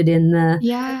included in the...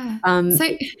 Yeah.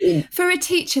 So for a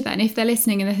teacher then, if they're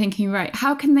listening and they're thinking, right,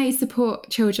 how can they support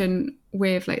children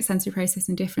with like sensory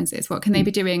processing differences? What can they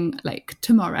be doing like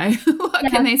tomorrow? What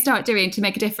can they start doing to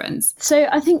make a difference? So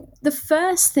I think the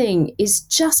first thing is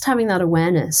just having that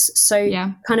awareness. So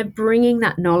kind of bringing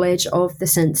that knowledge of the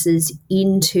senses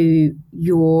into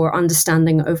your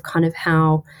understanding of kind of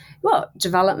how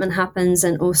development happens,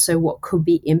 and also what could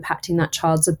be impacting that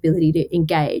child's ability to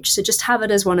engage. So just have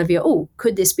it as one of your,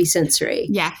 could this be sensory?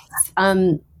 Yes.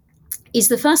 Is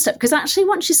the first step, because actually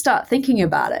once you start thinking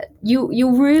about it,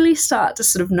 you'll really start to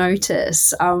sort of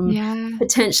notice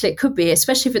potentially it could be,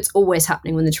 especially if it's always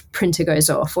happening when the printer goes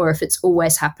off, or if it's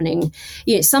always happening.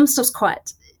 Some stuff's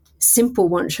quite simple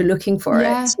once you're looking for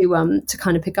it to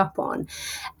kind of pick up on.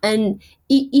 And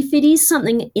if it is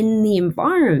something in the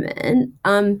environment,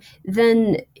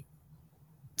 then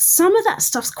some of that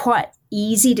stuff's quite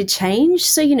easy to change.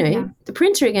 So, the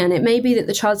printer again, it may be that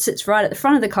the child sits right at the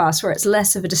front of the class where it's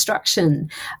less of a distraction.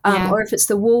 Or if it's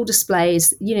the wall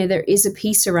displays, there is a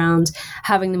piece around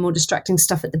having the more distracting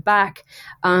stuff at the back.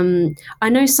 I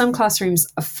know some classrooms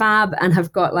are fab and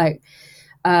have got like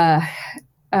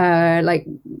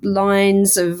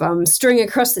lines of string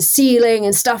across the ceiling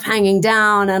and stuff hanging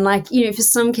down, and for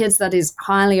some kids that is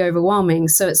highly overwhelming.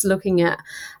 So it's looking at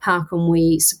how can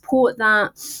we support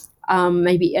that,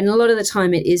 maybe, and a lot of the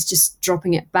time it is just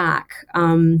dropping it back.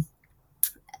 So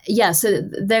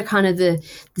they're kind of the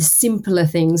simpler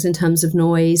things in terms of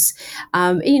noise.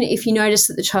 If you notice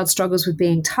that the child struggles with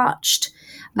being touched,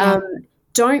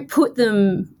 don't put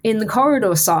them in the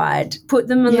corridor side. Put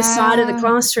them on the side of the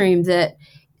classroom that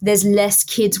there's less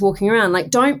kids walking around. Like,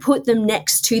 don't put them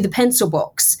next to the pencil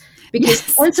box, because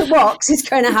the pencil box is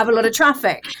going to have a lot of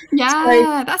traffic.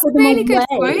 Yeah, that's a really good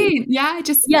point.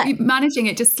 Managing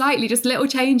it just slightly, just little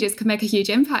changes can make a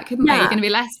huge impact, couldn't they? You're going to be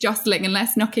less jostling and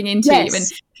less knocking into you.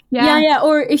 And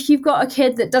Or if you've got a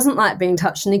kid that doesn't like being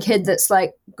touched and a kid that's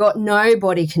like got no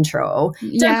body control,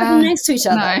 don't put them next to each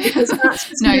other. No, because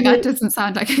that doesn't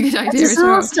sound like a good idea.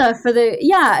 Disaster at all.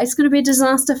 It's going to be a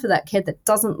disaster for that kid that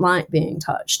doesn't like being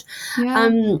touched.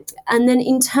 And then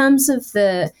in terms of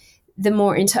the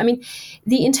more the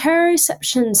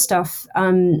interoception stuff,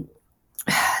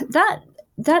 that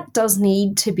does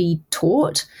need to be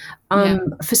taught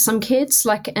for some kids,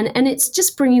 and it's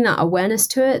just bringing that awareness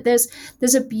to it. There's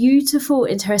a beautiful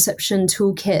interoception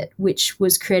toolkit which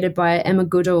was created by Emma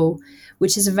Goodall,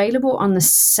 which is available on the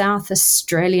South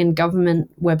Australian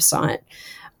government website.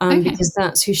 Because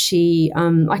that's who she,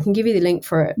 I can give you the link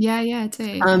for it. Yeah, I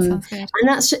do. That sounds good.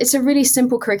 And it's a really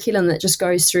simple curriculum that just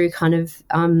goes through kind of,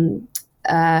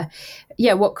 what's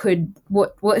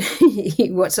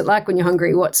it like when you're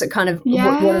hungry? What's it kind of,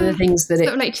 what are the things that sort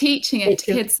of like teaching it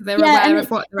to kids so they're aware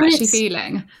of what they're actually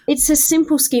feeling. It's a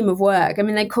simple scheme of work. I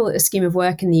mean, they call it a scheme of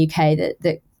work in the UK that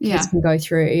kids can go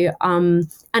through. And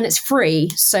it's free.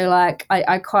 So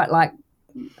I quite like,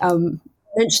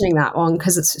 mentioning that one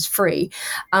because it's free.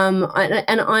 And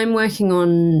I'm working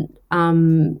on,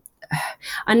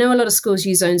 I know a lot of schools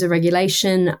use zones of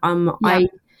regulation.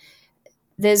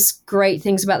 There's great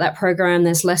things about that program.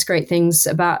 There's less great things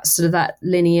about sort of that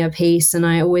linear piece. And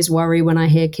I always worry when I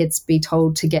hear kids be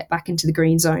told to get back into the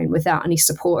green zone without any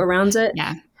support around it.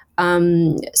 Yeah.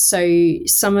 So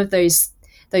some of those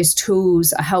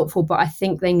tools are helpful, but I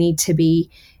think they need to be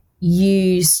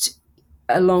used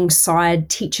alongside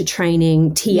teacher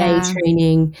training, TA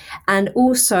training, and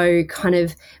also kind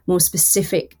of more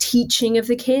specific teaching of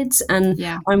the kids. And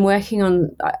I'm working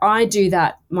on, I do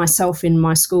that myself in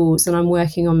my schools, and I'm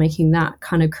working on making that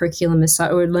kind of curriculum or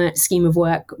scheme of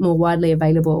work more widely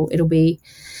available.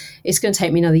 It's going to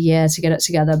take me another year to get it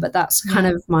together, but that's kind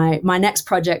of my next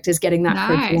project is getting that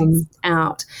curriculum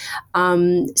out.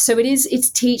 So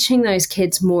it's teaching those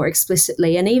kids more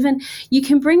explicitly, and even you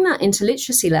can bring that into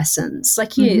literacy lessons. So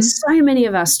many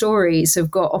of our stories have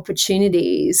got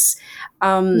opportunities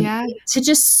to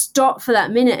just stop for that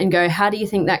minute and go, how do you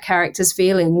think that character's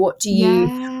feeling? What do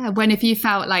you... when have you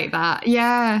felt like that?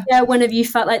 When have you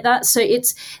felt like that? So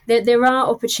it's there are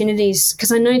opportunities,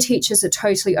 because I know teachers are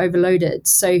totally overloaded,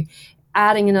 so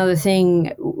adding another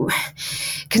thing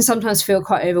can sometimes feel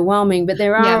quite overwhelming, but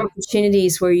there are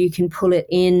opportunities where you can pull it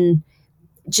in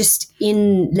just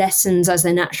in lessons as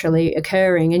they're naturally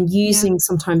occurring, and using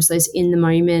sometimes those in the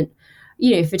moment,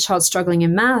 if a child's struggling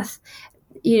in math,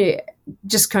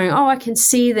 just going, I can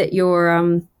see that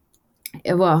you're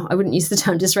well, I wouldn't use the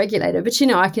term dysregulated,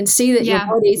 but I can see that your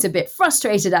body's a bit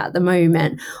frustrated at the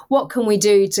moment. What can we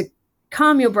do to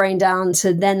calm your brain down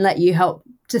to then let you help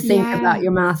to think about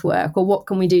your math work, or what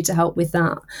can we do to help with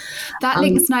that? That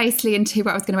links nicely into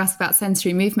what I was going to ask about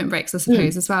sensory movement breaks, I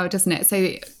suppose, as well, doesn't it?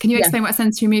 So can you explain what a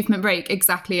sensory movement break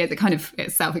exactly is?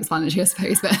 It's self-explanatory, I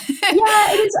suppose. But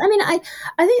yeah, it is. I mean,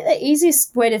 I think the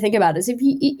easiest way to think about it is if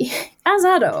you, as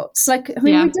adults,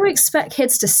 we do expect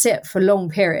kids to sit for long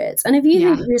periods. And if you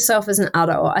think of yourself as an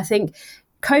adult, I think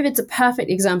COVID's a perfect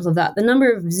example of that. The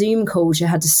number of Zoom calls you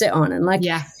had to sit on, and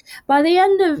by the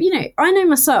end of, I know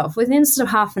myself, within sort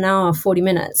of half an hour, 40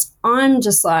 minutes, I'm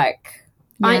just like,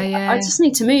 I just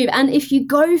need to move. And if you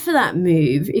go for that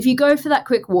move, if you go for that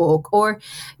quick walk, or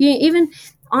even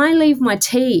I leave my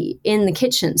tea in the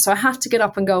kitchen, so I have to get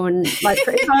up and go and if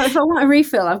I want a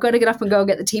refill, I've got to get up and go and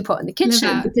get the teapot in the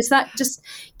kitchen, because that just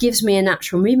gives me a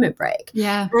natural movement break.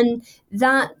 Yeah, and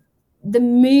the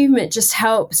movement just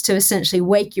helps to essentially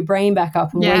wake your brain back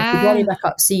up and wake your body back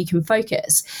up so you can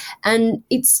focus. And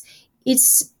it's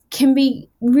can be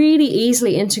really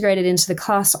easily integrated into the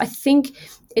class. I think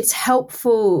it's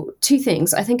helpful, two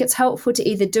things. I think it's helpful to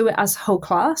either do it as a whole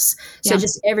class, so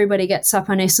just everybody gets up.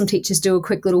 I know some teachers do a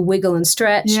quick little wiggle and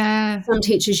stretch. Some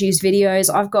teachers use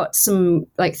videos. I've got some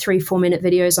 3-4 minute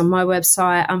videos on my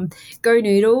website. Go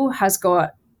Noodle has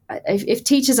got, if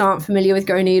teachers aren't familiar with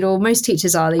Go Noodle, most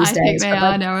teachers are these days. I think they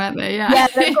are now, aren't they? Yeah,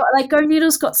 they've got Go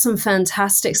Noodle's got some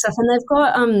fantastic stuff,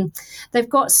 and they've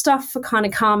got stuff for kind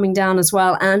of calming down as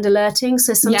well and alerting.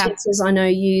 So some teachers I know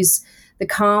use the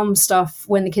calm stuff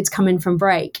when the kids come in from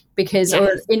break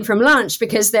or in from lunch,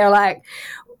 because they're like,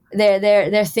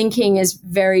 their thinking is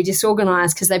very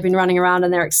disorganized because they've been running around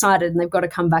and they're excited and they've got to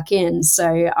come back in.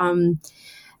 So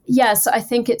yes, I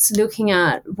think it's looking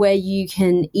at where you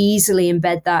can easily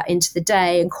embed that into the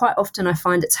day. And quite often I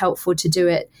find it's helpful to do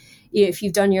it, if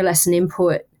you've done your lesson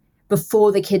input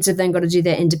before the kids have then got to do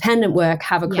their independent work,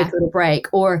 have a quick little break,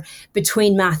 or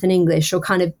between math and English, or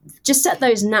kind of just at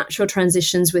those natural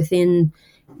transitions within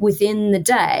the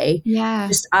day,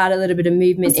 just add a little bit of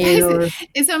movement in.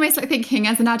 It's almost like thinking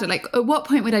as an adult, at what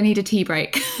point would I need a tea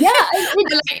break? Yeah,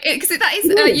 because that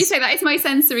is, you say that is my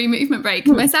sensory movement break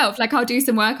myself. I'll do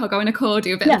some work, I'll go on a call,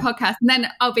 do a bit of a podcast, and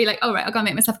then I'll be like, all right, I'll go and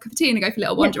make myself a cup of tea and go for a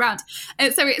little wander around.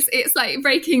 And so it's like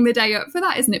breaking the day up for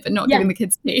that, isn't it? But not giving the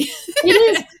kids tea.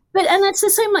 It is. And it's the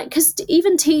same, because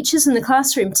even teachers in the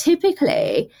classroom,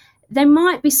 typically, they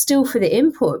might be still for the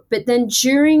input, but then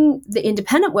during the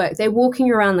independent work, they're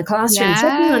walking around the classroom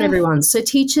checking on everyone. So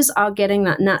teachers are getting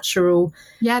that natural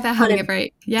they're having a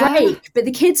break. But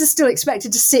the kids are still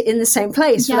expected to sit in the same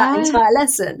place for that entire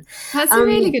lesson. That's a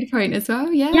really good point as well.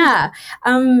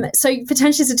 So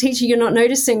potentially as a teacher, you're not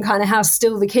noticing kind of how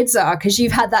still the kids are, because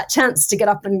you've had that chance to get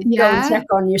up and go and check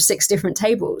on your 6 different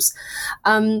tables.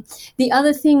 The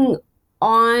other thing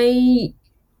I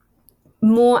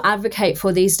more advocate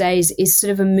for these days is sort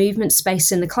of a movement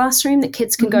space in the classroom that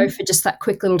kids can go for just that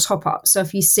quick little top up. So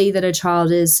if you see that a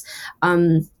child is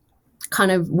kind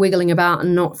of wiggling about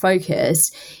and not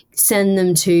focused, send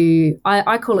them to,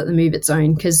 I call it the move it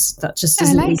zone, because that just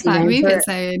is an easy name move for it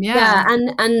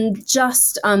zone. And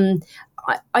just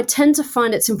I tend to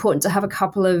find it's important to have a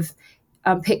couple of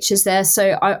pictures there.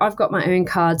 So I've got my own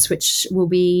cards, which will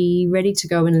be ready to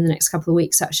go in the next couple of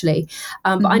weeks, actually.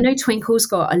 But I know Twinkle's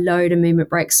got a load of movement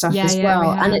break stuff as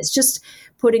well. And it's just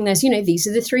putting those, these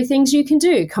are the 3 things you can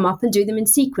do. Come up and do them in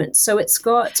sequence. So it's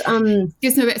got...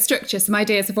 gives them a bit of structure, some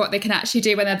ideas of what they can actually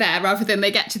do when they're there, rather than they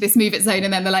get to this move it zone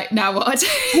and then they're like, now what?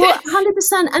 Well,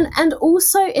 100%. And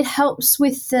also it helps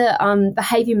with the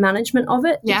behaviour management of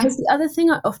it. Because the other thing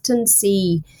I often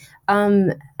see...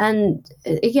 and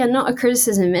again, not a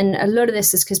criticism, and a lot of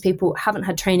this is because people haven't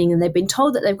had training and they've been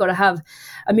told that they've got to have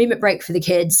a movement break for the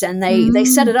kids, and they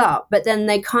set it up, but then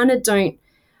they kind of don't.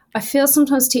 I feel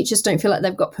sometimes teachers don't feel like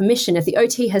they've got permission. If the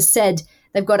OT has said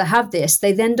they've got to have this,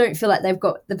 they then don't feel like they've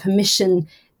got the permission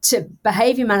to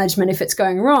behavior management if it's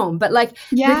going wrong. But the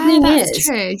thing is,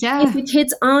 true. If the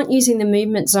kids aren't using the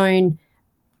movement zone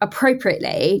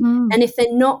appropriately, and if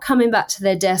they're not coming back to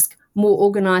their desk more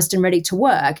organized and ready to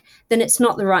work, then it's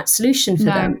not the right solution for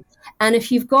them. And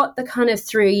if you've got the kind of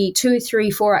 2,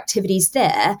 3, 4 activities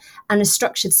there and a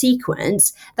structured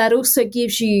sequence, that also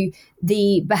gives you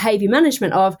the behavior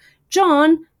management of,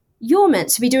 John, you're meant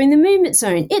to be doing the movement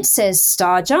zone. It says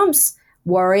star jumps,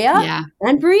 warrior,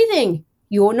 and breathing.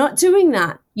 You're not doing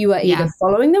that. You are either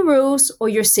following the rules or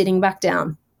you're sitting back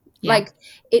down.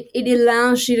 It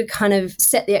allows you to kind of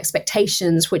set the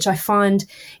expectations, which I find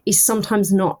is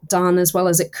sometimes not done as well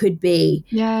as it could be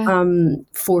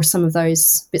for some of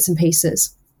those bits and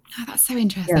pieces. Oh, that's so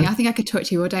interesting. I think I could talk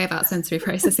to you all day about sensory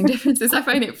processing differences. I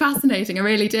find it fascinating. I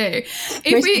really do.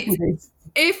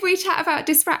 If we chat about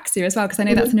dyspraxia as well, because I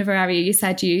know that's another area you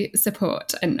said you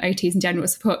support and OTs in general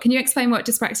support. Can you explain what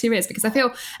dyspraxia is? Because I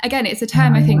feel, again, it's a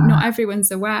term I think not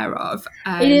everyone's aware of.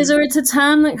 It is, or it's a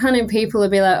term that kind of people will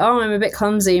be like, oh, I'm a bit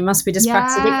clumsy, must be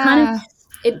dyspraxic.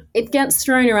 It gets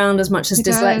thrown around as much as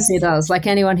dyslexia does. Like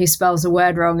anyone who spells a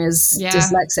word wrong is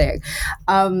dyslexic.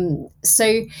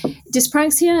 So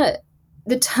dyspraxia,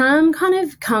 the term kind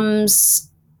of comes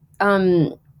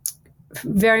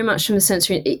very much from the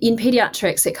sensory. In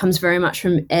pediatrics, it comes very much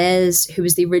from Ayres, who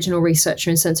was the original researcher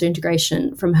in sensory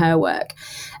integration, from her work.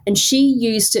 And she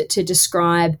used it to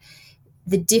describe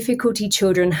the difficulty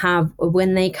children have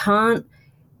when they can't.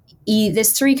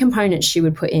 There's 3 components she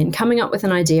would put in: coming up with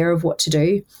an idea of what to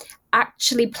do,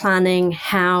 actually planning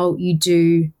how you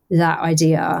do that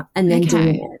idea, and then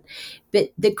doing it.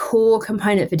 But the core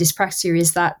component for dyspraxia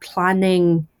is that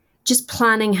planning, just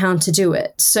planning how to do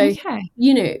it. So,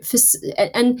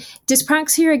 and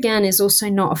dyspraxia, again, is also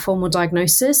not a formal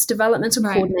diagnosis. Developmental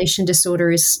coordination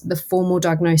disorder is the formal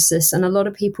diagnosis, and a lot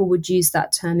of people would use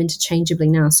that term interchangeably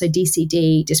now. So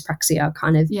DCD, dyspraxia,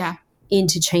 kind of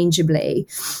interchangeably.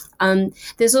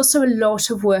 There's also a lot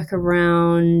of work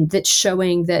around that's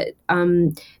showing that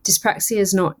dyspraxia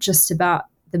is not just about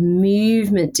the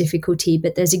movement difficulty,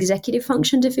 but there's executive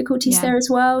function difficulties there as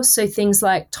well. So things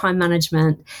like time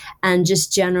management and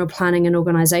just general planning and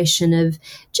organization of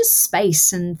just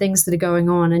space and things that are going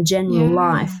on and general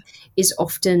life is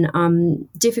often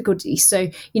difficulty. So,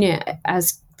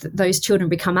 as those children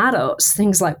become adults,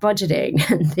 things like budgeting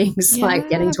and things like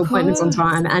getting to appointments on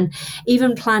time, and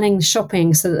even planning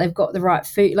shopping so that they've got the right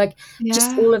food,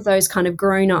 just all of those kind of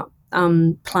grown-up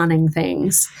planning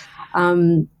things.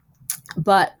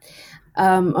 But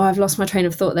I've lost my train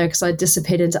of thought there because I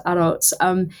disappeared into adults.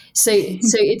 So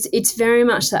it's very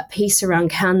much that piece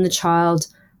around, can the child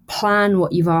plan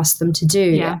what you've asked them to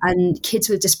do? And kids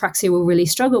with dyspraxia will really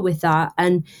struggle with that.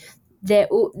 And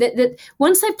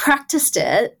once they've practiced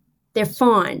it, they're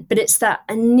fine. But it's that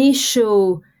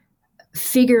initial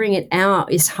figuring it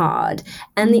out is hard.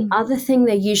 And the other thing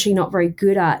they're usually not very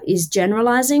good at is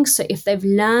generalizing. So if they've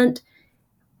learned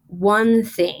one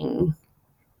thing,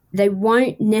 they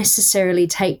won't necessarily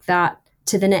take that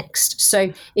to the next.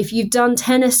 So if you've done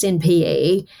tennis in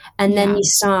PE and then you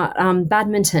start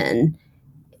badminton,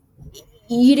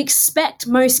 you'd expect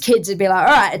most kids would be like,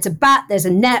 all right, it's a bat, there's a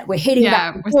net, we're hitting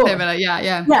back and forth. Similar.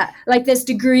 Yeah, like there's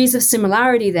degrees of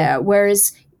similarity there,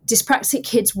 whereas dyspraxic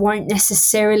kids won't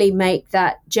necessarily make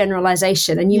that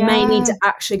generalization. And you may need to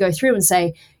actually go through and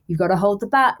say, you've got to hold the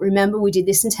bat. Remember, we did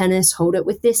this in tennis. Hold it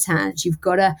with this hand. You've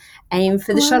got to aim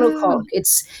for the shuttlecock.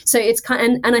 It's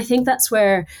kind of, and I think that's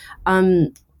where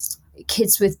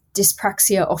kids with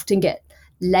dyspraxia often get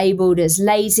labeled as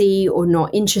lazy or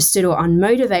not interested or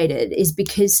unmotivated, is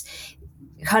because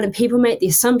kind of people make the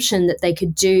assumption that they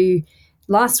could do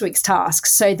last week's task.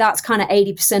 So that's kind of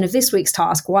 80% of this week's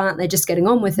task. Why aren't they just getting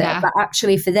on with it? But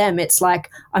actually for them, it's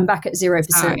like, I'm back at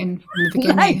 0%. In the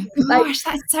beginning. Gosh,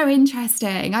 that's so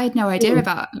interesting. I had no idea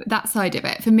about that side of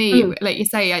it. For me, like you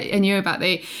say, I knew about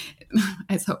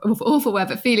it's an awful word,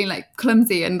 but feeling like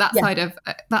clumsy and that side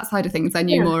of things I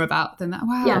knew more about than that.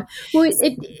 Wow. Yeah. Well,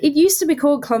 it used to be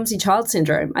called clumsy child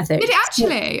syndrome, I think. Did it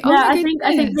actually? I think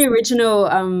the original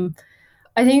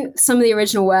I think some of the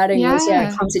original wording was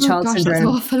clumsy child syndrome. That's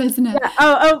awful, isn't it? Yeah.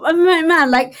 Oh man,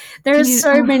 like there are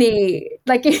so many,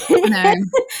 like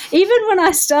even when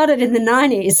I started in the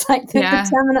 90s, like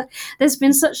there's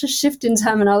been such a shift in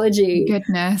terminology.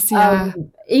 Goodness,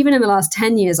 even in the last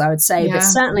 10 years, I would say, but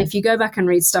certainly if you go back and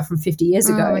read stuff from 50 years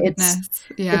ago,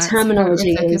 the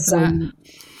terminology is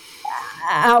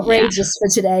outrageous for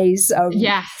today's time.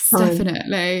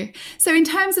 Definitely. So in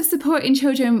terms of supporting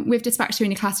children with dyspraxia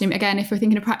in your classroom, again, if we're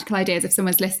thinking of practical ideas, if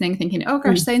someone's listening thinking, oh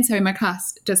gosh, so-and-so in my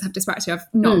class does have dyspraxia, I've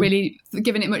not really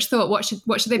given it much thought, what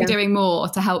should they be doing more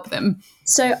to help them?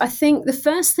 So I think the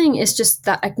first thing is just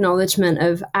that acknowledgement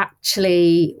of,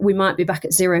 actually, we might be back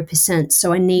at 0%,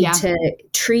 so I need to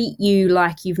treat you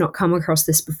like you've not come across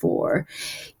this before.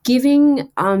 Giving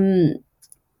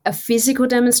a physical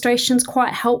demonstration is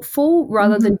quite helpful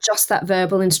rather than just that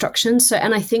verbal instruction. So,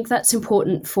 and I think that's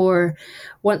important for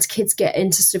once kids get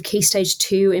into sort of key stage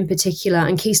 2 in particular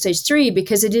and key stage 3,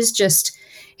 because it is just,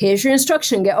 here's your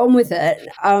instruction, get on with it.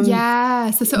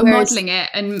 So sort of modelling it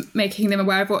and making them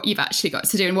aware of what you've actually got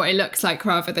to do and what it looks like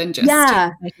rather than just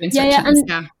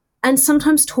and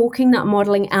sometimes talking that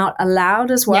modeling out aloud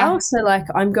as well. So like,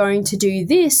 I'm going to do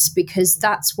this because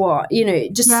that's what,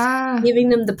 just giving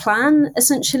them the plan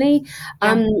essentially.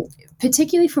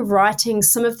 Particularly for writing,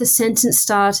 some of the sentence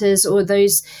starters or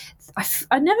those,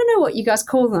 I never know what you guys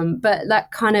call them, but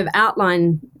that kind of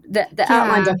outline, the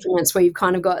outline documents where you've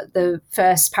kind of got the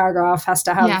first paragraph has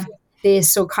to have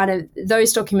this, or kind of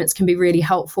those documents can be really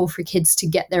helpful for kids to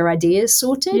get their ideas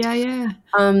sorted.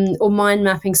 Or mind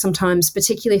mapping sometimes,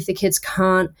 particularly if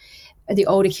the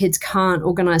older kids can't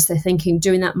organize their thinking,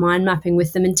 doing that mind mapping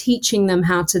with them and teaching them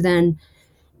how to then.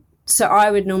 So I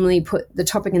would normally put the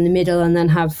topic in the middle and then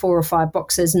have 4 or 5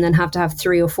 boxes and then have to have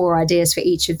 3 or 4 ideas for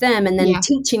each of them, and then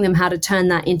teaching them how to turn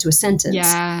that into a sentence.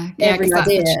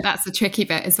 That's the tricky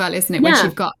bit as well, isn't it? Once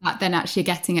you've got that, then actually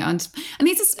getting it on. And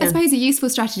these are, I suppose, are useful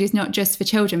strategies not just for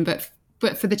children, but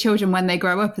for the children when they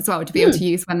grow up as well, to be able to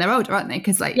use when they're older, aren't they?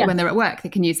 Because when they're at work, they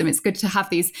can use them. It's good to have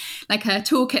these, like a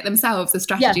toolkit themselves of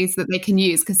strategies that they can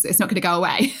use, because it's not going to go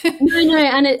away. No,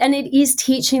 and it is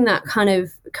teaching that kind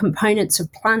of components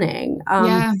of planning.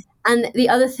 And the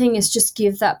other thing is just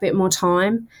give that bit more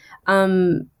time.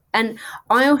 And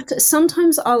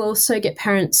sometimes I'll also get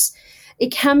parents.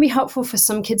 It can be helpful for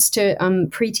some kids to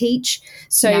pre-teach.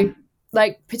 So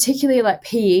like particularly like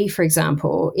PE, for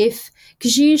example,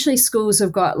 because usually schools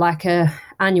have got like a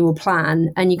annual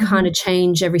plan and you kind of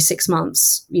change every 6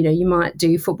 months. You might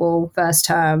do football first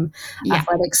term,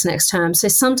 athletics next term. So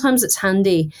sometimes it's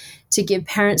handy to give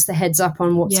parents the heads up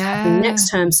on what's happening next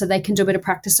term, so they can do a bit of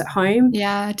practice at home. Do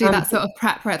that sort of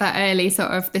prep right that early,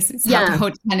 sort of, this is how to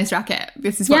hold a tennis racket.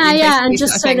 This is what and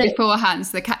just so that beforehand,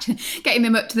 so they're getting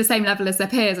them up to the same level as their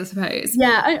peers, I suppose.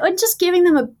 And just giving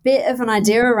them a bit of an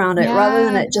idea around it rather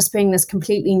than it just being this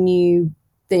completely new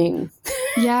thing.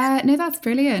 No, that's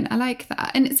brilliant. I like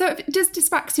that. And so does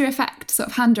dyspraxia affect sort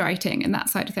of handwriting and that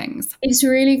side of things? It's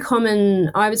really common.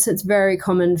 I would say it's very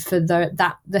common for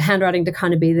the handwriting to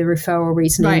kind of be the referral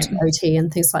reasoning to OT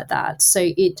and things like that. So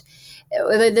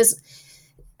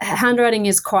handwriting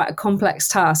is quite a complex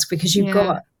task because you've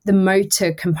got the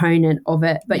motor component of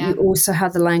it, but you also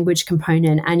have the language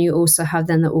component, and you also have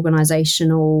then the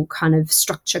organizational kind of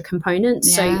structure component.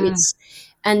 So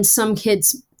and some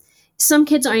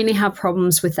kids only have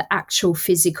problems with the actual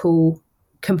physical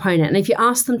component. And if you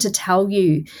ask them to tell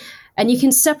you, and you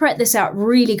can separate this out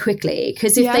really quickly,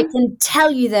 because if they can tell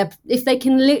you if they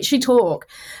can literally talk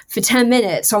for 10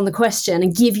 minutes on the question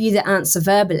and give you the answer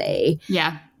verbally,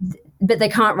 but they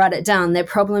can't write it down, their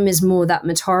problem is more that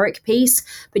motoric piece.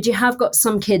 But you have got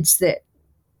some kids that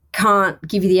can't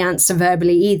give you the answer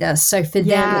verbally either. So for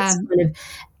them, it's kind of,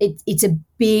 it's a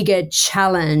bigger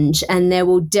challenge, and there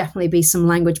will definitely be some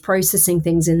language processing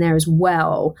things in there as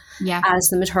well as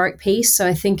the motoric piece. So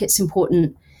I think it's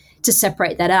important to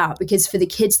separate that out, because for the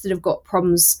kids that have got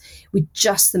problems with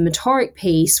just the motoric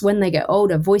piece, when they get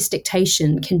older, voice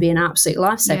dictation can be an absolute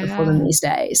lifesaver for them these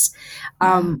days.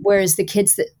 Whereas the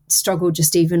kids that struggle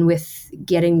just even with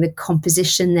getting the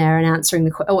composition there and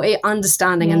answering or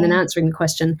understanding and then answering the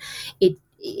question,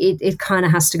 it kind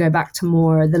of has to go back to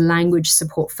more the language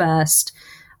support first.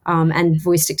 And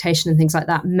voice dictation and things like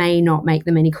that may not make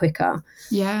them any quicker.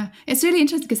 It's really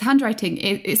interesting, because handwriting,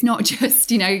 it's not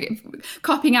just,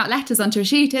 copying out letters onto a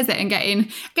sheet, is it? And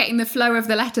getting the flow of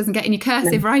the letters and getting your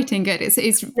cursive writing good. It's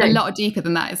a lot deeper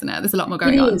than that, isn't it? There's a lot more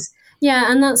going on.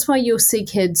 And that's why you'll see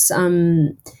kids,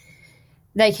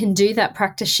 they can do that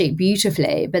practice sheet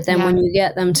beautifully, but then when you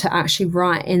get them to actually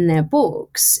write in their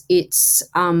books, it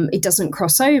doesn't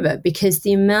cross over, because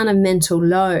the amount of mental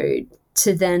load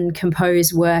to then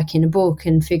compose work in a book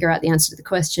and figure out the answer to the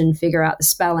question, figure out the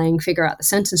spelling, figure out the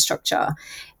sentence structure,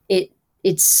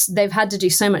 they've had to do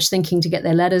so much thinking to get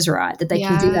their letters right that they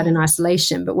can do that in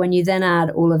isolation. But when you then add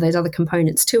all of those other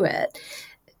components to it,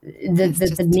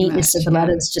 the neatness of the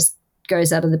letters just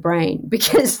goes out of the brain,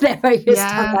 because they're focused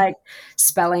on like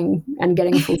spelling and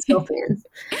getting a full stop in.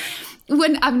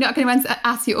 I'm not going to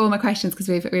ask you all my questions, because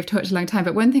we've talked a long time,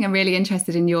 but one thing I'm really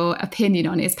interested in your opinion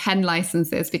on is pen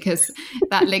licenses, because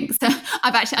that links to,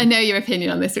 I know your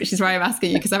opinion on this, which is why I'm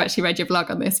asking you, because I've actually read your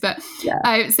blog on this. But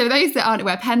so those that aren't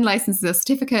aware, pen licenses are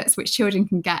certificates which children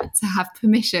can get to have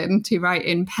permission to write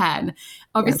in pen.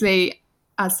 Obviously,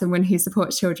 as someone who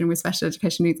supports children with special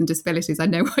educational needs and disabilities, I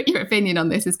know what your opinion on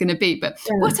this is going to be. But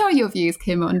what are your views,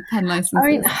 Kim, on pen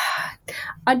licenses?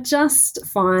 I just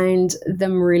find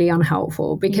them really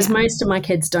unhelpful, because most of my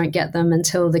kids don't get them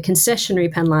until the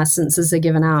concessionary pen licenses are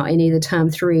given out in either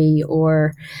term 3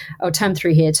 or term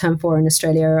 3 here, term 4 in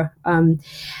Australia. And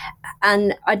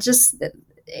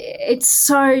it's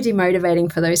so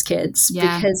demotivating for those kids,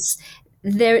 because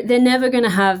they're never going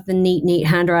to have the neat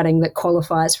handwriting that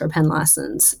qualifies for a pen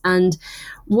license. And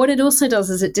what it also does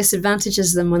is it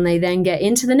disadvantages them when they then get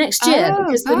into the next year,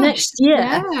 because the next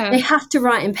year they have to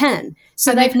write in pen.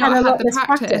 So they've not had a lot less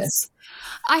practice.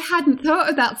 I hadn't thought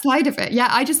of that side of it. Yeah,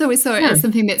 I just always saw it as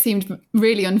something that seemed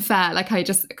really unfair. Like I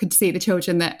just could see the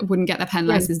children that wouldn't get their pen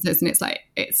licenses, and it's like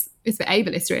it's a bit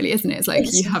ableist, really, isn't it? It's like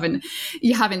you haven't.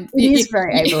 It is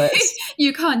very ableist.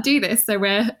 You can't do this, so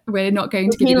we're not going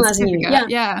to give you the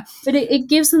certificate. Yeah. But it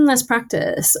gives them less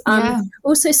practice.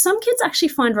 Also, some kids actually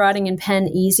find writing in pen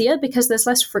easier because there's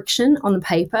less friction on the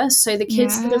paper. So the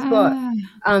kids that have got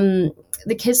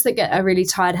the kids that get a really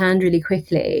tired hand really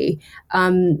quickly.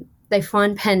 They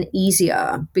find pen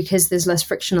easier because there's less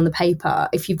friction on the paper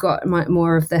if you've got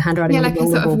more of the handwriting. Yeah, like a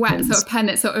sort of wet sort of pen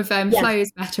that sort of flows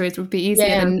better. It would be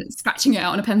easier than scratching it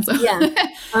out on a pencil.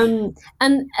 And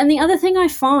the other thing I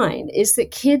find is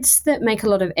that kids that make a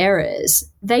lot of errors,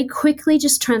 they quickly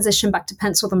just transition back to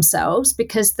pencil themselves,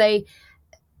 because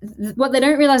what they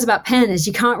don't realize about pen is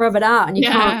you can't rub it out and you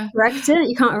can't correct it,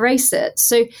 you can't erase it.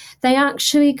 So they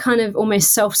actually kind of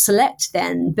almost self-select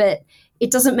then, but it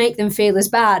doesn't make them feel as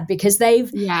bad because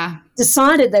they've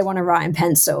decided they want to write in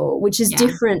pencil, which is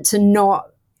different to not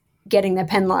getting their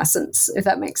pen license, if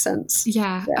that makes sense.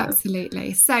 Yeah,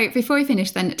 absolutely. So before we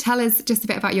finish then, tell us just a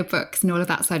bit about your books and all of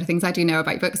that side of things. I do know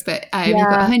about your books, but you've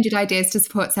got 100 Ideas to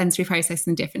Support Sensory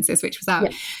Processing Differences, which was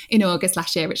out in August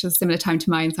last year, which was a similar time to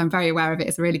mine. So I'm very aware of it.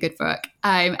 It's a really good book.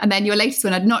 And then your latest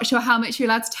one, I'm not sure how much you're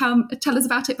allowed to tell us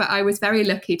about it, but I was very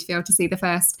lucky to be able to see the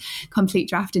first complete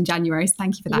draft in January. So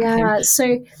thank you for that. Yeah,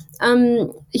 so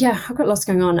I've got lots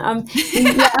going on.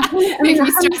 Makes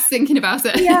me stressed thinking about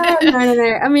it.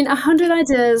 No. I mean, 100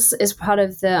 Ideas is part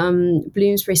of the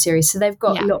Bloomsbury series, so they've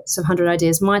got lots of 100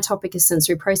 ideas. My topic is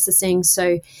sensory processing,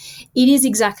 so it is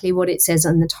exactly what it says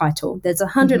in the title. There's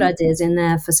 100 ideas in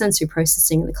there for sensory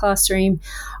processing in the classroom.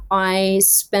 I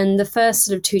spend the first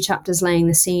sort of 2 chapters laying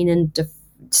the scene and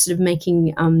sort of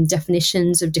making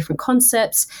definitions of different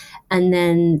concepts, and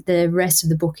then the rest of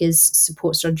the book is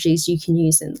support strategies you can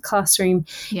use in the classroom.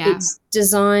 It's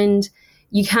designed,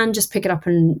 you can just pick it up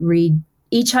and read.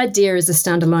 Each idea is a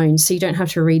standalone, so you don't have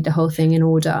to read the whole thing in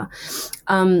order.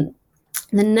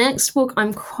 The next book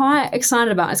I'm quite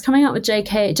excited about. It's coming out with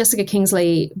Jessica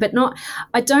Kingsley, but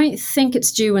I don't think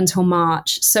it's due until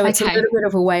March, so it's a little bit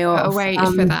of a way off. I'll wait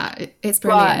for that. It's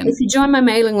brilliant. If you join my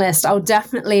mailing list, I'll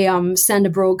definitely send a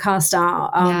broadcast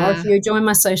out. Or if you join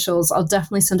my socials, I'll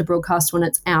definitely send a broadcast when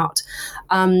it's out.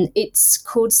 It's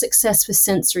called Success with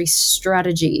Sensory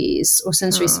Strategies or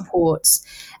Sensory Supports,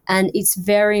 and it's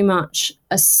very much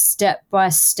a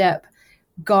step-by-step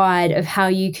guide of how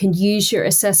you can use your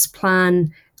assess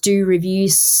plan, do review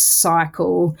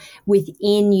cycle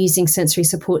within using sensory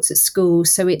supports at school.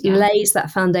 So it lays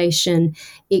that foundation.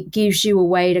 It gives you a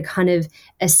way to kind of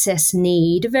assess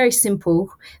need, very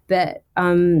simple, but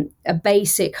a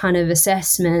basic kind of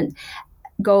assessment,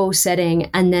 goal setting,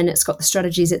 and then it's got the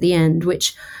strategies at the end,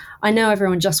 which I know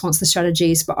everyone just wants the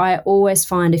strategies, but I always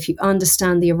find if you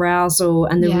understand the arousal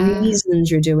and the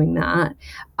reasons you're doing that,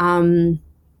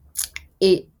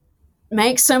 it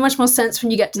makes so much more sense when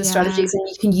you get to the strategies and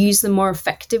you can use them more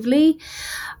effectively.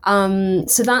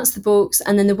 So that's the books.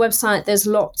 And then the website, there's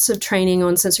lots of training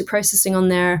on sensory processing on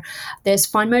there. There's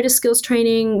fine motor skills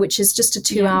training, which is just a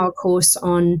 2-hour course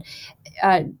on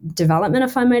development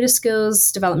of fine motor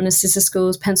skills, development of scissor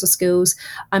skills, pencil skills.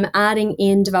 I'm adding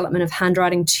in development of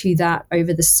handwriting to that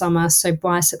over the summer. So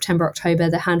by September, October,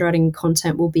 the handwriting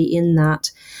content will be in that.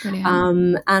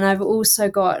 And I've also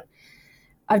got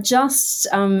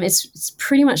it's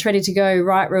pretty much ready to go,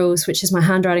 Write Rules, which is my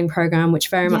handwriting program, which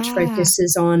very much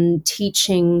focuses on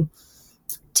teaching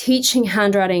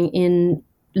handwriting in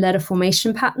letter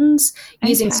formation patterns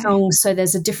using songs. So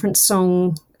there's a different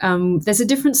song.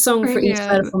 For each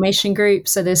letter formation group.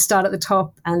 So there's start at the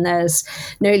top, and there's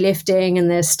no lifting, and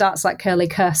there's starts like curly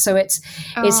cur. So it's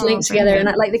linked together, and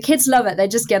like the kids love it. They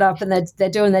just get up and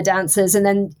they're doing their dances, and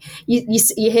then you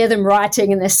hear them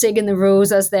writing, and they're singing the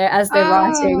rules as they're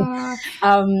writing.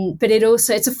 But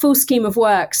it's a full scheme of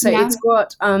work. So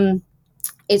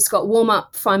it's got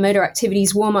warm-up fine motor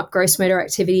activities, warm-up gross motor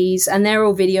activities, and they're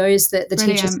all videos that the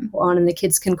teachers put on and the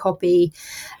kids can copy.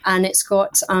 And it's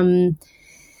got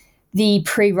the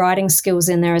pre-writing skills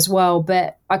in there as well.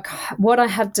 But what I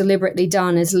have deliberately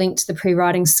done is linked the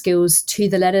pre-writing skills to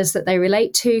the letters that they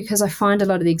relate to, because I find a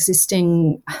lot of the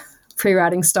existing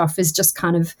pre-writing stuff is just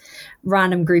kind of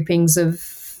random groupings of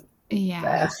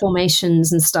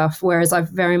formations and stuff, whereas I've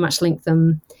very much linked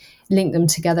them link them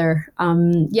together.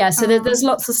 So there's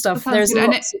lots of stuff. There's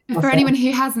lots of stuff for anyone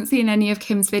who hasn't seen any of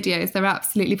Kim's videos, they're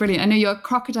absolutely brilliant. I know your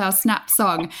Crocodile Snap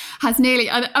song has nearly,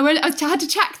 I had to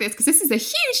check this because this is a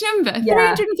huge number,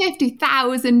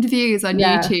 350,000 views on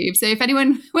YouTube. So if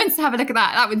anyone wants to have a look at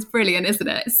that one's brilliant, isn't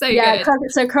it? It's so good.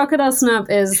 So Crocodile Snap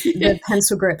is the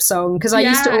pencil grip song, because I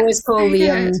used to always call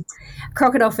the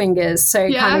crocodile fingers.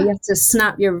 So kind of you have to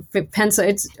snap your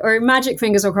pencil, or magic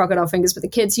fingers or crocodile fingers, but the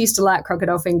kids used to like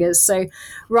crocodile fingers. So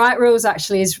Right Rules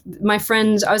actually is my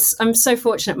friend. I'm so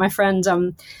fortunate. My friend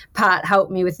Pat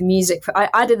helped me with the music.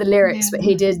 I did the lyrics, but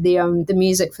he did the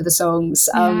music for the songs.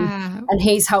 And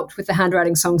he's helped with the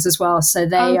handwriting songs as well. So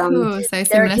they cool. So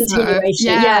they're a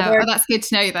continuation. That's good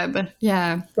to know then. But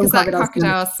because that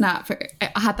Crocodile Snap,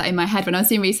 I had that in my head when I was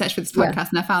doing research for this podcast,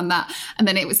 and I found that, and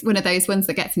then it was one of those ones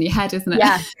that gets in your head, isn't it?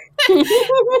 Yeah.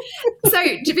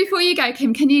 So before you go,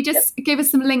 Kim, can you just give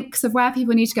us some links of where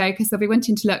people need to go, because they'll be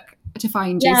wanting to look to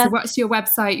find you? So what's your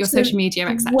website, your social media,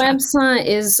 etc.? Website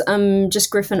is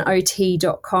just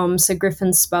griffinot.com. So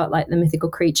Griffin's spelled like the mythical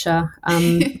creature,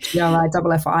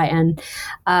 GRIFFIN.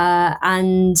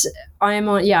 And I'm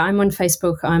on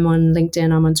Facebook, I'm on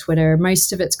LinkedIn, I'm on Twitter.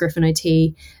 Most of it's Griffin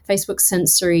OT. Facebook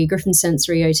Sensory, Griffin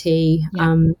Sensory OT.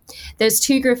 There's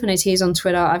 2 Griffin OTs on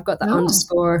Twitter. I've got the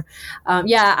underscore.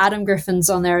 Adam Griffin's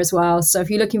on there as well. So if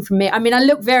you're looking for me, I mean, I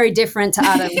look very different to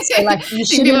Adam. So like, you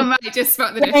people might just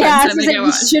spot the difference.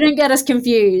 You shouldn't get us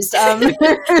confused,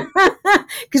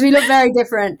 because we look very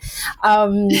different.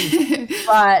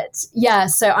 But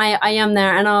so I am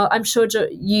there, and I'm sure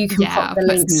you can pop the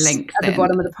links at the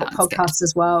bottom of the podcast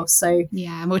as well. So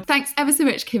well, thanks ever so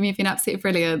much, Kim. You've been absolutely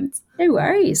brilliant. No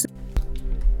worries.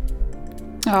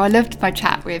 I loved my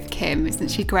chat with Kim. Isn't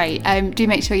she great? Do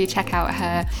make sure you check out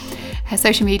her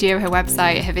social media, her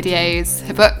website, her videos,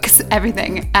 her books,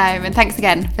 everything. And thanks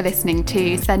again for listening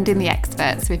to Send in the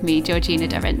Experts with me, Georgina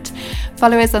Durrant.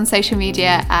 Follow us on social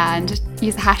media and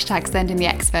use the hashtag Send in the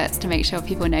Experts to make sure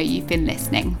people know you've been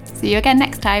listening. See you again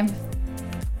next time.